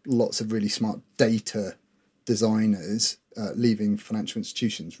and lots of really smart data designers leaving financial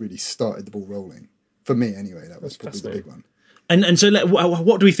institutions really started the ball rolling. For me, anyway, that was probably the big one. And so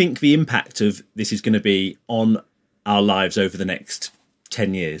what do we think the impact of this is going to be on our lives over the next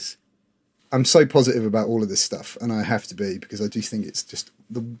 10 years? I'm so positive about all of this stuff, and I have to be, because I do think it's just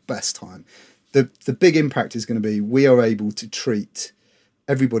the best time. The big impact is going to be we are able to treat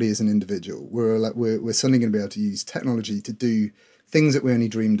everybody as an individual. We're suddenly going to be able to use technology to do things that we only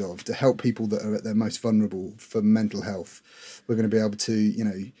dreamed of, to help people that are at their most vulnerable for mental health. We're going to be able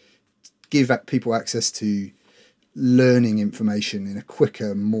to, give people access to learning information in a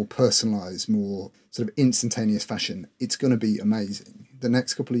quicker, more personalised, more sort of instantaneous fashion. It's going to be amazing. The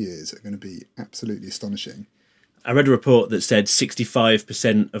next couple of years are going to be absolutely astonishing. I read a report that said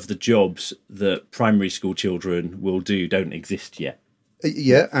 65% of the jobs that primary school children will do don't exist yet.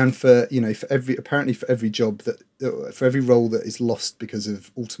 Yeah, and for every job for every role that is lost because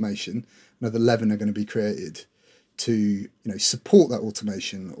of automation, another 11 are going to be created to support that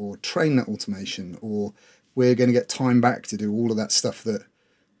automation or train that automation, or we're going to get time back to do all of that stuff that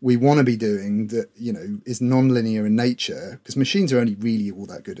we want to be doing that is non-linear in nature, because machines are only really all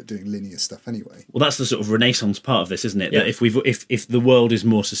that good at doing linear stuff anyway. Well, that's the sort of renaissance part of this, isn't it? Yeah. That if the world is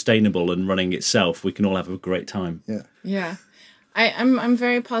more sustainable and running itself, we can all have a great time. Yeah. I'm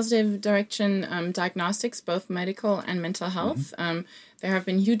very positive direction diagnostics, both medical and mental health. There have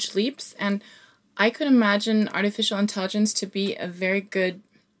been huge leaps, and I could imagine artificial intelligence to be a very good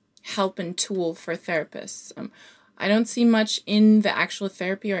help and tool for therapists. I don't see much in the actual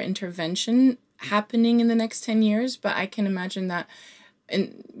therapy or intervention happening in the next 10 years, but I can imagine that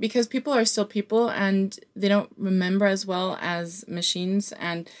because people are still people and they don't remember as well as machines,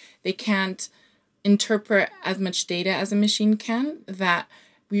 and they can't interpret as much data as a machine can, that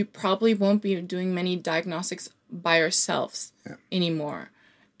we probably won't be doing many diagnostics by ourselves anymore.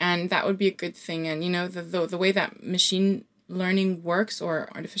 And that would be a good thing. And, the way that machine learning works, or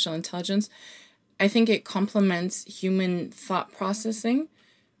artificial intelligence, I think it complements human thought processing.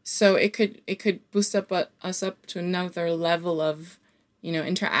 So it could boost us up to another level of,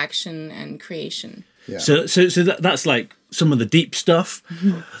 interaction and creation. Yeah. So that's like some of the deep stuff.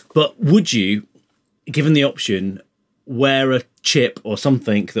 But would you, given the option, wear a chip or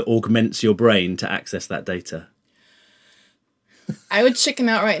something that augments your brain to access that data? I would chicken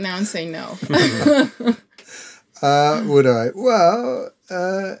out right now and say no. Would I? Well,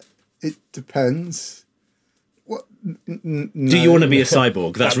 it depends. What? No. Do you want to be a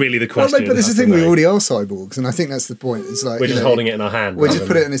cyborg? That's really the question. Well, but this is the thing, we already are cyborgs, and I think that's the point. It's like we're just holding it in our hand. We just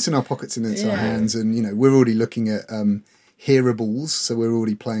put it, and it's in our pockets and it's in our hands, and we're already looking at hearables, so we're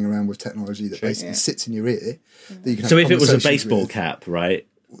already playing around with technology that basically sits in your ear. That you can so have if it was a conversations baseball with. cap, right?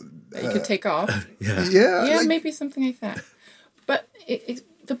 That you could take off. Yeah, maybe something like that. But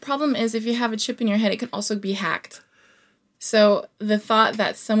the problem is, if you have a chip in your head, it can also be hacked. So the thought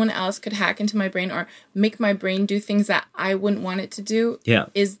that someone else could hack into my brain or make my brain do things that I wouldn't want it to do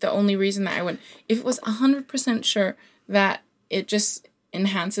is the only reason that I wouldn't. If it was 100% sure that it just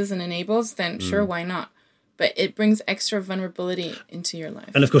enhances and enables, then sure, why not? But it brings extra vulnerability into your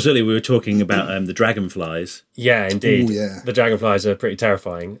life. And of course, earlier we were talking about the dragonflies. Yeah, indeed. Ooh, yeah. The dragonflies are pretty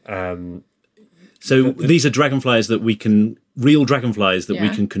terrifying. So these are dragonflies that we can real dragonflies that we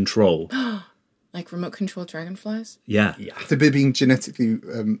Yeah. can control. Like remote control dragonflies? Yeah. They're being genetically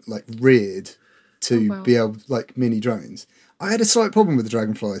reared to wow. be able, like mini drones. I had a slight problem with the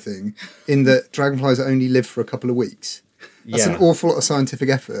dragonfly thing in that dragonflies only live for a couple of weeks. That's an awful lot of scientific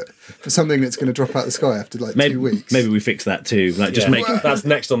effort for something that's going to drop out of the sky after like 2 weeks. Maybe we fix that too. Like just Yeah. make That's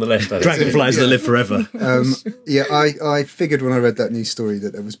next on the list. I think. dragonflies that live forever. I figured when I read that news story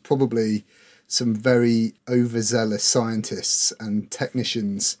that there was probably some very overzealous scientists and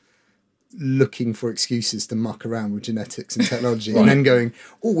technicians looking for excuses to muck around with genetics and technology, and then going,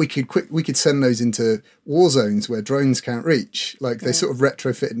 "Oh, we could send those into war zones where drones can't reach." Like they sort of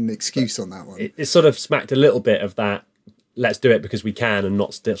retrofitted an excuse on that one. It sort of smacked a little bit of that. Let's do it because we can, and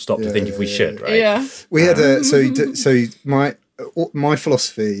not stop to think if we should. Right? Yeah. We had my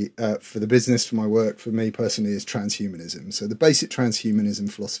philosophy for the business, for my work, for me personally, is transhumanism. So the basic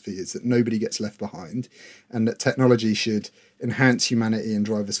transhumanism philosophy is that nobody gets left behind, and that technology should enhance humanity and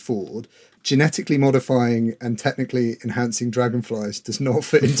drive us forward. Genetically modifying and technically enhancing dragonflies does not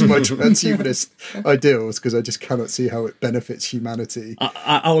fit into my transhumanist ideals because I just cannot see how it benefits humanity.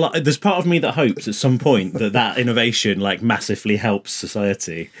 There's part of me that hopes at some point that innovation like massively helps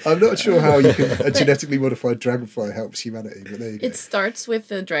society. I'm not sure how a genetically modified dragonfly helps humanity, but there you go. It starts with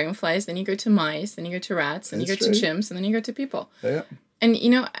the dragonflies, then you go to mice, then you go to rats, then you go That's to true. chimps, and then you go to people. Yeah. And,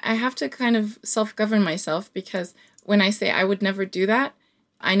 I have to kind of self-govern myself because when I say I would never do that,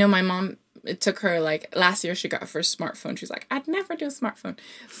 I know my mom, it took her like last year she got her first smartphone. She's like, I'd never do a smartphone.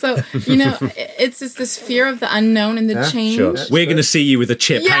 So, it's just this fear of the unknown and the change. sure. We're going to see you with a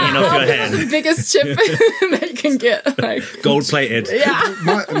chip hanging off your the head, biggest chip that you can get. Like, gold plated. yeah.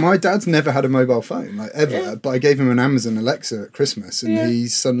 My dad's never had a mobile phone, like ever, but I gave him an Amazon Alexa at Christmas and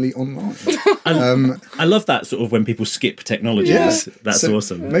he's suddenly online. I love that sort of when people skip technologies. That's So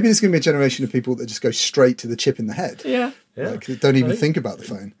awesome. Maybe there's going to be a generation of people that just go straight to the chip in the head. Yeah. Like, they don't even think about the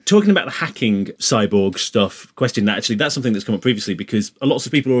phone. Talking about the hacking cyborg stuff question, that's something that's come up previously because lots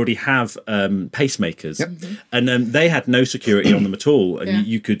of people already have pacemakers, and they had no security on them at all, and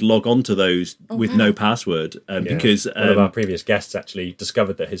you could log onto those with no password because One of our previous guests actually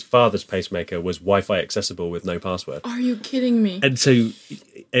discovered that his father's pacemaker was Wi-Fi accessible with no password. Are you kidding me? and so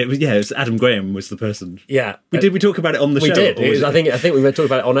it was Adam Graham was the person. Yeah, Did we talk about it on the we show? did. Or was I think we talked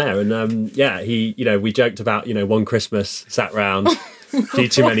about it on air, and he, we joked about one Christmas sat round, a few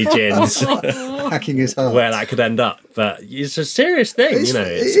too many gins, Hacking his heart. where that could end up. But it's a serious thing, It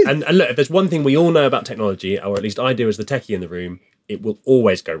is. And look, if there's one thing we all know about technology, or at least I do as the techie in the room, it will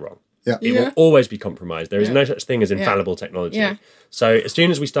always go wrong. Yeah. It will always be compromised. There is no such thing as infallible technology. Yeah. So as soon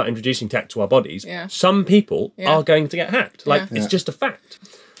as we start introducing tech to our bodies, Yeah. some people are going to get hacked. Like, Yeah. it's just a fact.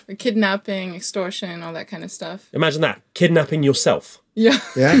 Kidnapping, extortion, all that kind of stuff. Imagine that. Kidnapping yourself. Yeah.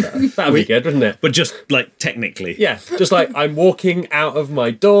 Yeah. That would be good, wouldn't it? But just like technically. Yeah, just like I'm walking out of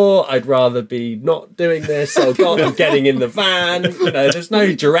my door, I'd rather be not doing this. Oh God, I'm getting in the van. There's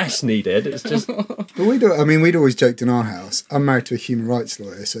no duress needed. It's just But we'd always joked in our house. I'm married to a human rights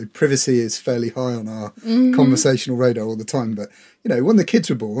lawyer, so privacy is fairly high on our conversational radar all the time. But when the kids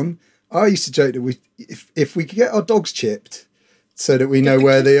were born, I used to joke that if we could get our dogs chipped so that we know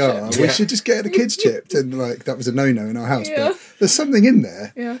where they are, we should just get the kids chipped, and like that was a no-no in our house. Yeah. But there's something in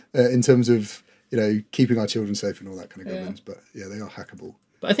there Yeah. in terms of keeping our children safe and all that kind of governance. But yeah, they are hackable.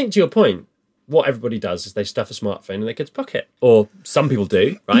 But I think to your point, what everybody does is they stuff a smartphone in their kid's pocket, or some people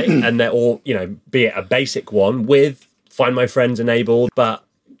do, right? And they're all, be it a basic one with Find My Friends enabled, but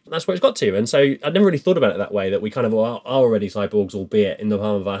that's where it's got to. And so I'd never really thought about it that way, that we kind of are already cyborgs, albeit in the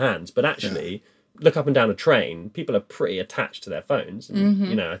palm of our hands. But actually, look up and down a train, people are pretty attached to their phones. And,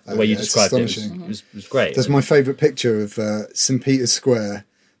 the way you it's described it astonishing. was great. That's my favourite picture of St. Peter's Square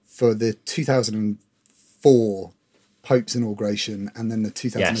for the 2004 Pope's inauguration and then the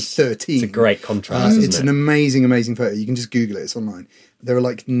 2013. It's a great contrast, It's isn't an it? amazing, amazing photo. You can just Google it. It's online. There are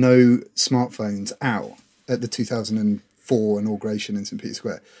like no smartphones out at the 2004 inauguration in St. Peter's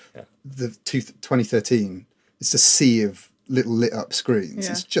Square. Yeah. The 2013, it's a sea of little lit up screens.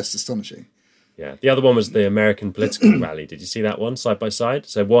 Yeah. It's just astonishing. Yeah. The other one was the American political rally. Did you see that one side by side?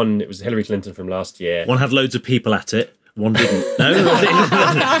 So it was Hillary Clinton from last year. One had loads of people at it. One didn't. No,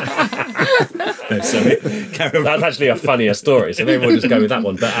 sorry. Carry on. That's actually a funnier story, so maybe we'll just go with that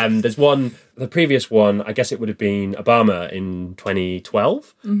one. But there's one, the previous one, I guess it would have been Obama in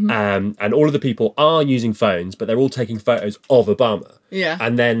 2012. And all of the people are using phones, but they're all taking photos of Obama. Yeah.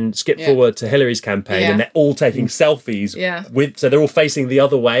 And then skip forward to Hillary's campaign, and they're all taking selfies so they're all facing the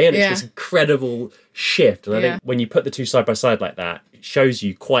other way, and it's this incredible shift. And I think when you put the two side by side like that, it shows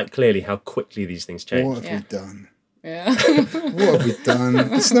you quite clearly how quickly these things change. What have we done? Yeah. What have we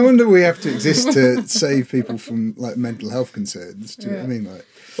done? It's no wonder we have to exist to save people from like mental health concerns. Do you know what I mean? Like,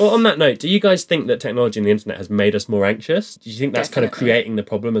 Well, on that note, do you guys think that technology and the internet has made us more anxious? Do you think that's kind of Definitely. creating the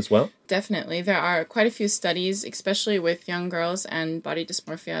problem as well? Definitely. There are quite a few studies, especially with young girls and body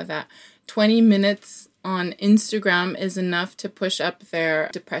dysmorphia, that 20 minutes on Instagram is enough to push up their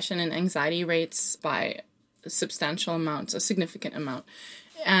depression and anxiety rates by a substantial amount, a significant amount.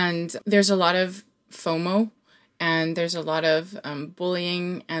 And there's a lot of FOMO, and there's a lot of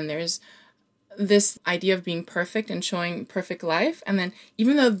bullying, and there's this idea of being perfect and showing perfect life. And then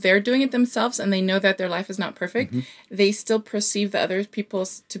even though they're doing it themselves and they know that their life is not perfect, they still perceive the other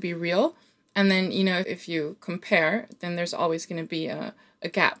people's to be real. And then, you know, if you compare, then there's always going to be a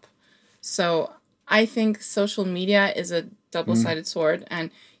gap. So I think social media is a double-sided sword, and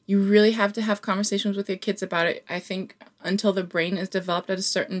you really have to have conversations with your kids about it. I think until the brain is developed at a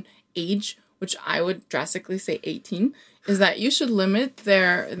certain age, which I would drastically say 18, is that you should limit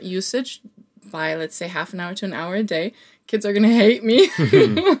their usage by, let's say, half an hour to an hour a day. Kids are going to hate me.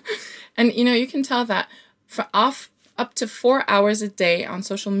 And, you know, you can tell that for up to 4 hours a day on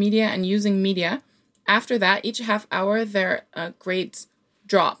social media and using media, after that, each half hour, their grades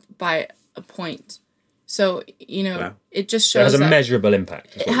drop by a point. So, you know, it just So it shows has a that measurable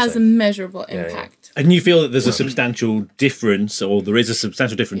impact. it has a measurable impact. And you feel that there's a substantial difference, or there is a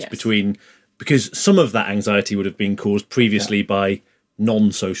substantial difference between, because some of that anxiety would have been caused previously by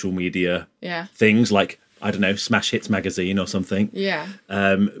non-social media things like, I don't know, Smash Hits magazine or something. Yeah.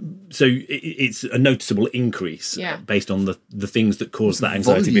 So it's a noticeable increase based on the things that caused that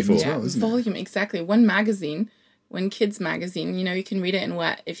anxiety volume before. as well, isn't it? Volume, exactly. One magazine, one kids magazine, you know, you can read it in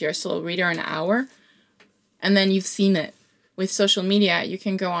if you're a slow reader, an hour, and then you've seen it. With social media, you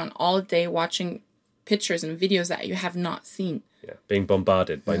can go on all day watching pictures and videos that you have not seen. Yeah, being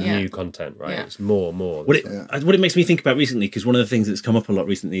bombarded by new content, right? Yeah. It's more. What it makes me think about recently, because one of the things that's come up a lot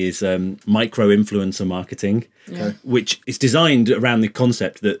recently is micro-influencer marketing, which is designed around the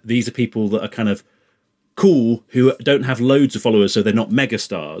concept that these are people that are kind of cool, who don't have loads of followers, so they're not mega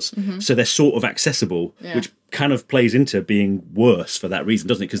stars, so they're sort of accessible, which kind of plays into being worse for that reason,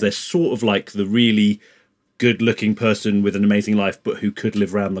 doesn't it? Because they're sort of like the really good-looking person with an amazing life, but who could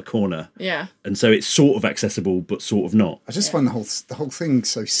live around the corner. Yeah. And so it's sort of accessible, but sort of not. I just find the whole thing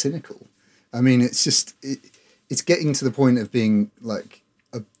so cynical. I mean, it's just it's getting to the point of being like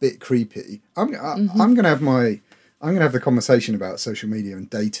a bit creepy. I'm gonna have the conversation about social media and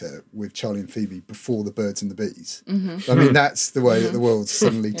data with Charlie and Phoebe before the birds and the bees. I mean, that's the way that the world's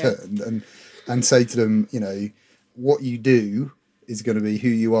suddenly turned, and say to them, you know, what you do is going to be who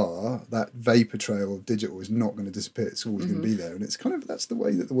you are. That vapor trail of digital is not going to disappear. It's always going to be there. And it's kind of, that's the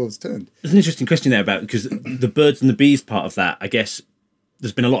way that the world's turned. There's an interesting question there about, because the birds and the bees part of that, I guess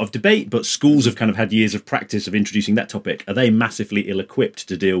there's been a lot of debate, but schools have kind of had years of practice of introducing that topic. Are they massively ill-equipped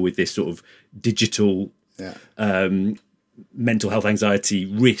to deal with this sort of digital mental health anxiety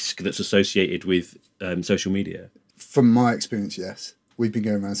risk that's associated with social media? From my experience, yes. We've been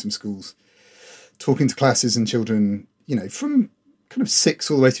going around some schools talking to classes and children, you know, from kind of 6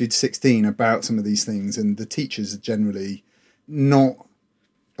 all the way through to 16 about some of these things, and the teachers are generally not,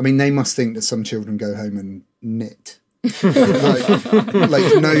 I mean, they must think that some children go home and knit.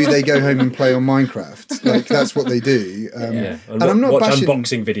 like no, they go home and play on Minecraft. Like that's what they do. And I'm not watch bashing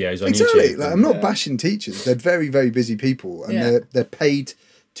unboxing videos on exactly. YouTube. Like, I'm not bashing teachers. They're very, very busy people, and they're paid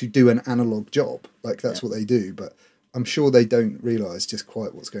to do an analog job. Like that's what they do. But I'm sure they don't realise just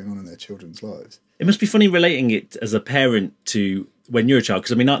quite what's going on in their children's lives. It must be funny relating it as a parent to when you're a child,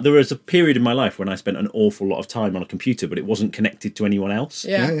 because I mean, there was a period in my life when I spent an awful lot of time on a computer, but it wasn't connected to anyone else.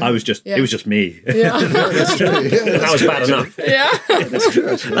 I was just, it was just me. Yeah. That's true. That was bad enough. Yeah. That's true.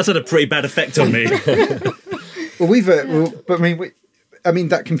 Actually. That's had a pretty bad effect on me. Well, but I mean,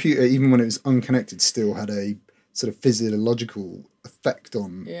 that computer, even when it was unconnected, still had a sort of physiological effect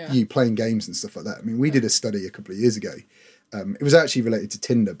on you playing games and stuff like that. I mean, we did a study a couple of years ago. It was actually related to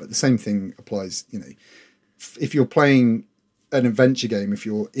Tinder, but the same thing applies. You know, if you're playing an adventure game, if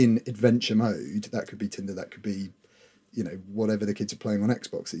you're in adventure mode, that could be Tinder, that could be, you know, whatever the kids are playing on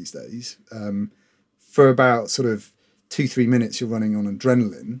Xbox these days. For about sort of 2-3 minutes, you're running on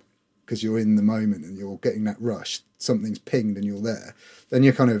adrenaline because you're in the moment and you're getting that rush. Something's pinged and you're there. Then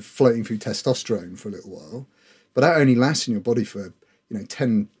you're kind of floating through testosterone for a little while, but that only lasts in your body for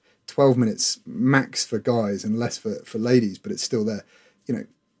 10-12 minutes max for guys and less for ladies, but it's still there. You know,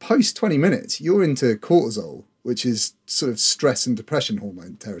 post 20 minutes, you're into cortisol, which is sort of stress and depression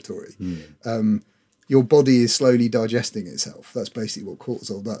hormone territory. Your body is slowly digesting itself. That's basically what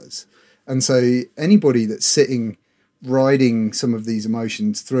cortisol does. And so anybody that's sitting, riding some of these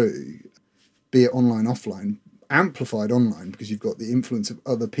emotions through, be it online, offline, amplified online because you've got the influence of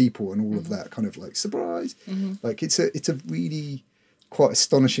other people and all of that kind of like surprise. Like it's a really quite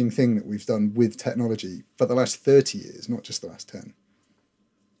astonishing thing that we've done with technology for the last 30 years, not just the last 10.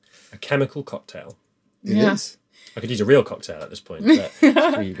 A chemical cocktail. It is. I could use a real cocktail at this point, but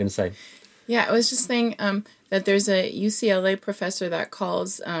what were you going to say? Yeah, I was just saying that there's a UCLA professor that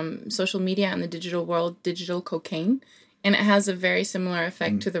calls social media and the digital world digital cocaine, and it has a very similar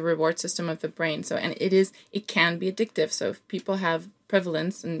effect to the reward system of the brain. So, and it can be addictive. So if people have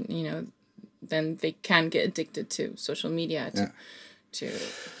prevalence, and then they can get addicted to social media, to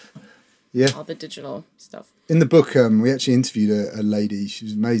all the digital stuff. In the book, we actually interviewed a lady. She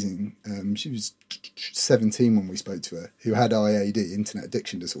was amazing. She was 17 when we spoke to her, who had IAD, Internet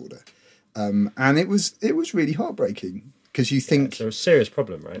Addiction Disorder. And it was really heartbreaking because you think... So a serious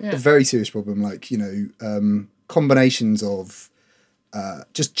problem, right? A very serious problem, like, combinations of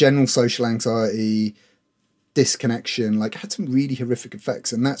just general social anxiety, disconnection, like had some really horrific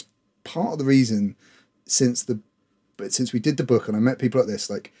effects. And that's part of the reason since we did the book and I met people like this,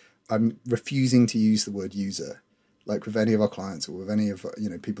 like I'm refusing to use the word user, like with any of our clients or with any of,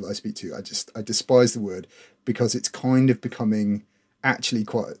 people that I speak to. I despise the word because it's kind of becoming actually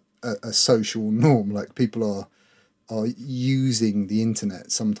quite a social norm. Like people are using the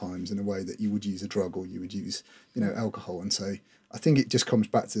internet sometimes in a way that you would use a drug or you would use, alcohol. And so I think it just comes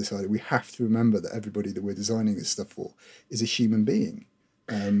back to this idea. We have to remember that everybody that we're designing this stuff for is a human being.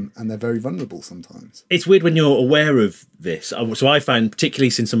 And they're very vulnerable sometimes. It's weird when you're aware of this. So I find, particularly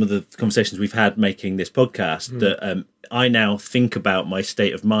since some of the conversations we've had making this podcast, that I now think about my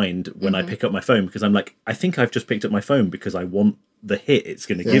state of mind when I pick up my phone, because I'm like, I think I've just picked up my phone because I want the hit it's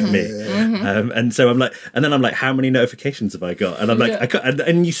going to give me. And so I'm like, and then I'm like, how many notifications have I got? And I'm like,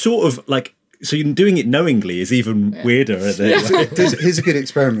 and you sort of like, so you're doing it knowingly is even weirder. Here's a good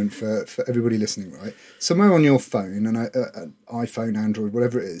experiment for everybody listening, right? Somewhere on your phone, an iPhone, Android,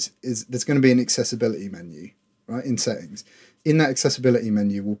 whatever it is there's going to be an accessibility menu, right, in settings. In that accessibility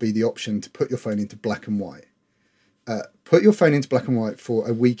menu will be the option to put your phone into black and white. Put your phone into black and white for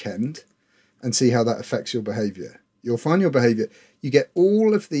a weekend and see how that affects your behaviour. You'll find your behaviour. You get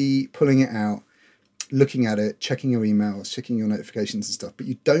all of the pulling it out, looking at it, checking your emails, checking your notifications and stuff, but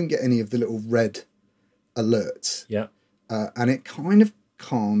you don't get any of the little red alerts. Yeah. And it kind of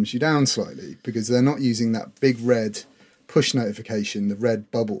calms you down slightly because they're not using that big red push notification, the red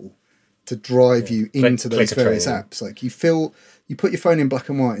bubble, to drive you into those various apps. Like you put your phone in black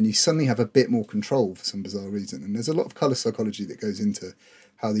and white and you suddenly have a bit more control for some bizarre reason. And there's a lot of colour psychology that goes into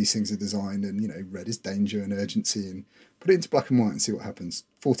how these things are designed, and, red is danger and urgency, and put it into black and white and see what happens.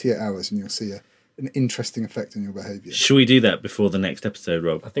 48 hours and you'll see an interesting effect on your behaviour. Should we do that before the next episode,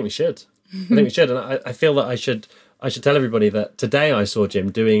 Rob? I think we should. And I feel that I should tell everybody that today I saw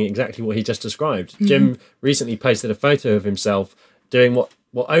Jim doing exactly what he just described. Jim recently posted a photo of himself doing what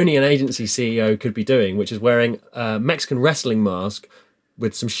only an agency CEO could be doing, which is wearing a Mexican wrestling mask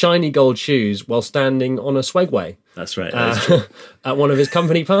with some shiny gold shoes while standing on a Swagway. That's right. At one of his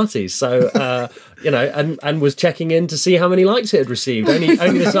company parties. So, and was checking in to see how many likes it had received only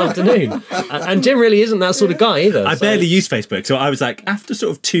this afternoon. And Jim really isn't that sort of guy either. I barely use Facebook. So I was like, after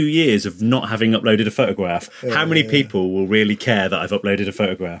sort of 2 years of not having uploaded a photograph, how many people will really care that I've uploaded a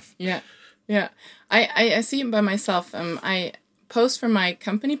photograph? Yeah. I see it by myself. I post for my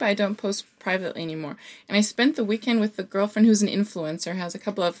company, but I don't post privately anymore. And I spent the weekend with a girlfriend who's an influencer, has a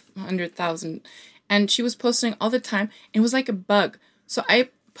couple of 100,000, and she was posting all the time. It was like a bug. So I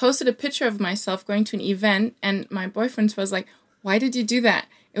posted a picture of myself going to an event, and my boyfriend was like, "Why did you do that?"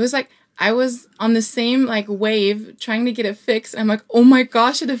 It was like I was on the same wave trying to get it fixed. I'm like, oh my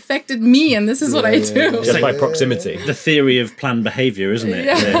gosh, it affected me, and this is what I do. Just by proximity. The theory of planned behaviour, isn't it?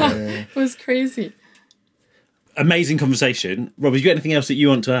 Yeah. It was crazy. Amazing conversation. Rob, have you got anything else that you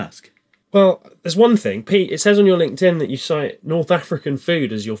want to ask? Well, there's one thing. Pete, it says on your LinkedIn that you cite North African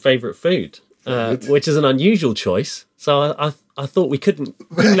food as your favourite food, which is an unusual choice. So I thought we couldn't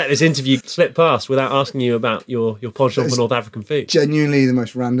let this interview slip past without asking you about your penchant for North African food. Genuinely the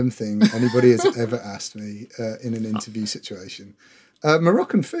most random thing anybody has ever asked me in an interview situation.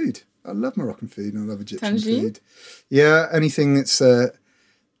 Moroccan food. I love Moroccan food and I love Egyptian food. Yeah, anything that's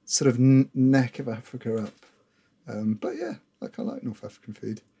sort of neck of Africa up. But yeah, I like North African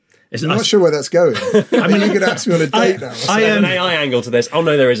food. It's, I'm not sure where that's going. I mean, you could ask me on a date now. There's an AI angle to this. Oh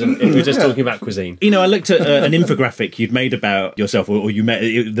no, there isn't. If we're just talking about cuisine. You know, I looked at an infographic you'd made about yourself, or you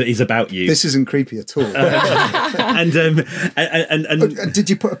made that is about you. This isn't creepy at all. and Did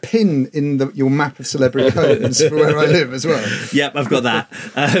you put a pin in your map of celebrity homes for where I live as well? Yep, I've got that.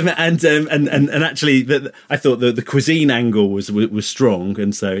 And actually, I thought the cuisine angle was strong,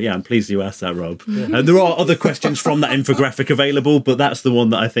 and so yeah, I'm pleased you asked that, Rob. Yeah. There are other questions from that infographic available, but that's the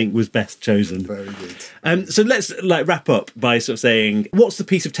one that I think was best chosen. Very good. So let's wrap up by sort of saying, what's the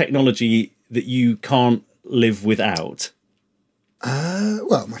piece of technology that you can't live without?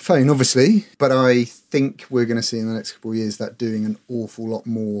 Well, my phone, obviously, but I think we're going to see in the next couple of years that doing an awful lot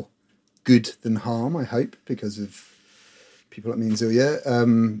more good than harm, I hope, because of people like me and Zulia.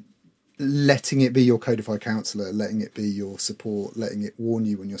 Letting it be your Codify counsellor, letting it be your support, letting it warn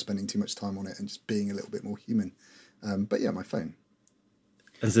you when you're spending too much time on it, and just being a little bit more human. But yeah, my phone.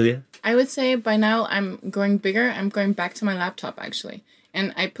 And Zulia? I would say by now I'm going bigger. I'm going back to my laptop, actually.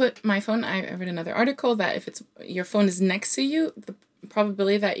 And I put my phone, I read another article that if your phone is next to you, the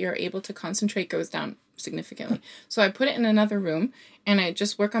probability that you're able to concentrate goes down significantly. So I put it in another room, and I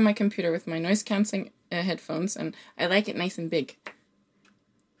just work on my computer with my noise cancelling headphones, and I like it nice and big.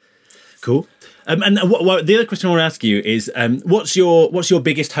 Cool. And what the other question I want to ask you is, what's your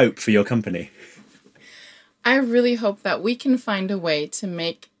biggest hope for your company? I really hope that we can find a way to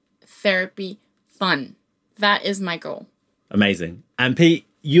make therapy fun. That is my goal. Amazing. And Pete,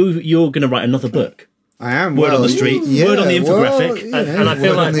 you're going to write another book. I am. Word on the street, word on the infographic. And I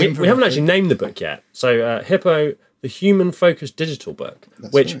feel like we haven't actually named the book yet. So Hippo, the human-focused digital book,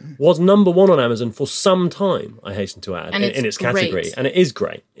 which was number 1 on Amazon for some time, I hasten to add, in its category. And it is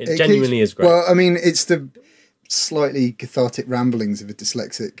great. It genuinely is great. Well, I mean, it's the slightly cathartic ramblings of a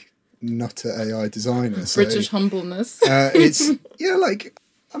dyslexic nutter AI designer. So, British humbleness. It's,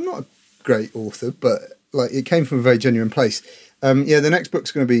 I'm not a great author, but it came from a very genuine place. The next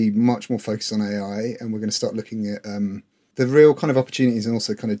book's going to be much more focused on AI, and we're going to start looking at the real kind of opportunities and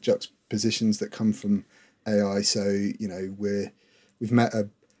also kind of juxtapositions that come from AI. So, we've met a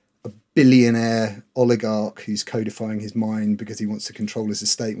billionaire oligarch who's codifying his mind because he wants to control his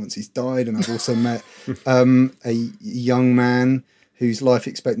estate once he's died. And I've also met a young man whose life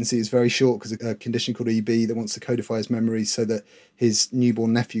expectancy is very short because of a condition called EB that wants to codify his memories so that his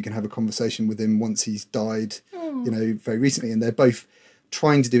newborn nephew can have a conversation with him once he's died, very recently. And they're both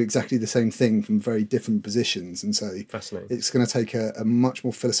trying to do exactly the same thing from very different positions. And so it's going to take a much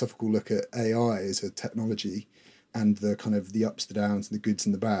more philosophical look at AI as a technology and the kind of the ups, the downs, and the goods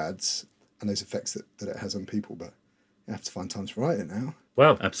and the bads and those effects that it has on people. But you have to find time to write it now.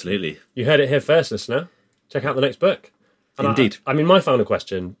 Well, absolutely. You heard it here first, listener. Check out the next book. And indeed. I mean, my final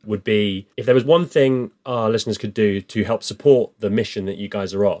question would be, if there was one thing our listeners could do to help support the mission that you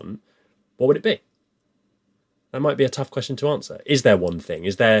guys are on, what would it be? That might be a tough question to answer. Is there one thing?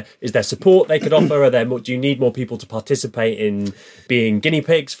 Is there support they could offer? Do you need more people to participate in being guinea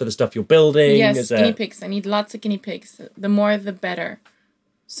pigs for the stuff you're building? Yes, guinea pigs. I need lots of guinea pigs. The more, the better.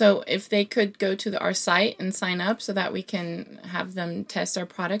 So if they could go to our site and sign up so that we can have them test our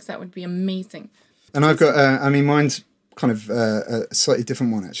products, that would be amazing. And I've got, mine's kind of a slightly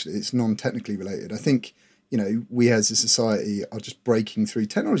different one, actually. It's non-technically related. I think, we as a society are just breaking through.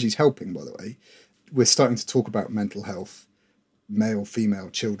 Technology's helping, by the way. We're starting to talk about mental health, male, female,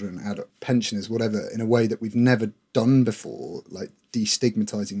 children, adult, pensioners, whatever, in a way that we've never done before, like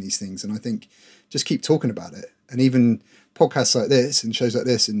destigmatizing these things. And I think just keep talking about it. And even podcasts like this and shows like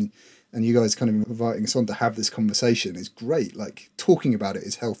this and you guys kind of inviting us on to have this conversation is great. Like, talking about it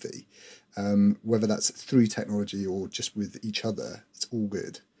is healthy. Whether that's through technology or just with each other, it's all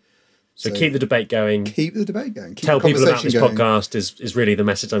good. So keep the debate going. Keep the debate going. Tell people about this podcast is really the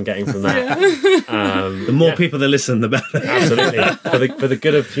message I'm getting from that. The more people that listen, the better. Absolutely. For the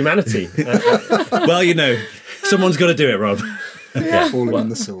good of humanity. Well, someone's got to do it, Rob. Falling on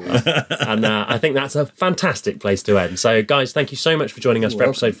the sword. And I think that's a fantastic place to end. So, guys, thank you so much for joining us for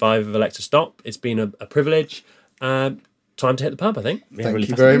episode 5 of Alexa Stop. It's been a privilege. Time to hit the pub, I think. Thank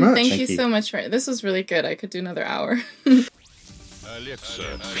you very much. Thank you so much for it. This was really good. I could do another hour.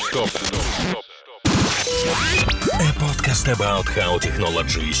 Alexa, stop. A podcast about how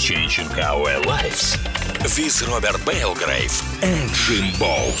technology is changing our lives with Robert Belgrave and Jim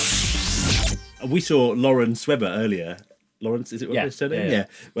Bowles. We saw Lauren Sweber earlier, Lawrence, is it Yeah, his surname? yeah.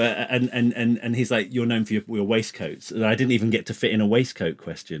 Well, and he's like, you're known for your waistcoats. And I didn't even get to fit in a waistcoat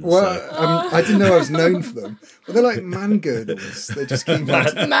question. Well, so. I didn't know I was known for them. Well, they're like man girdles. They just keep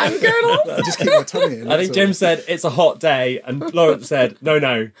my, Man girdles? they just keep my tummy in. I think that's Jim all. said it's a hot day, and Lawrence said,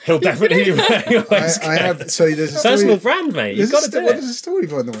 no, he'll definitely be wearing a waistcoat. I have. So there's a story. Personal brand, mate. You've got to do There's it. a story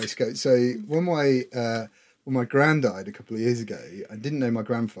behind the waistcoat. So when my gran died a couple of years ago, I didn't know my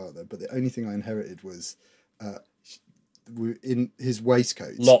grandfather, but the only thing I inherited was in his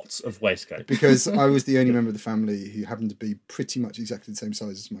waistcoat. Lots of waistcoats. Because I was the only member of the family who happened to be pretty much exactly the same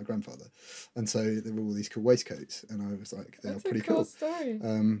size as my grandfather. And so there were all these cool waistcoats. And I was like, they're That's pretty a cool cool. story.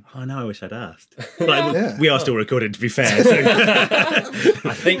 Oh no, I wish I'd asked. Like, Yeah. we are still recording, to be fair. So.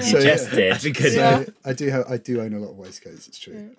 I think you So, just yeah. did. I think I So Yeah. I do own a lot of waistcoats, it's true.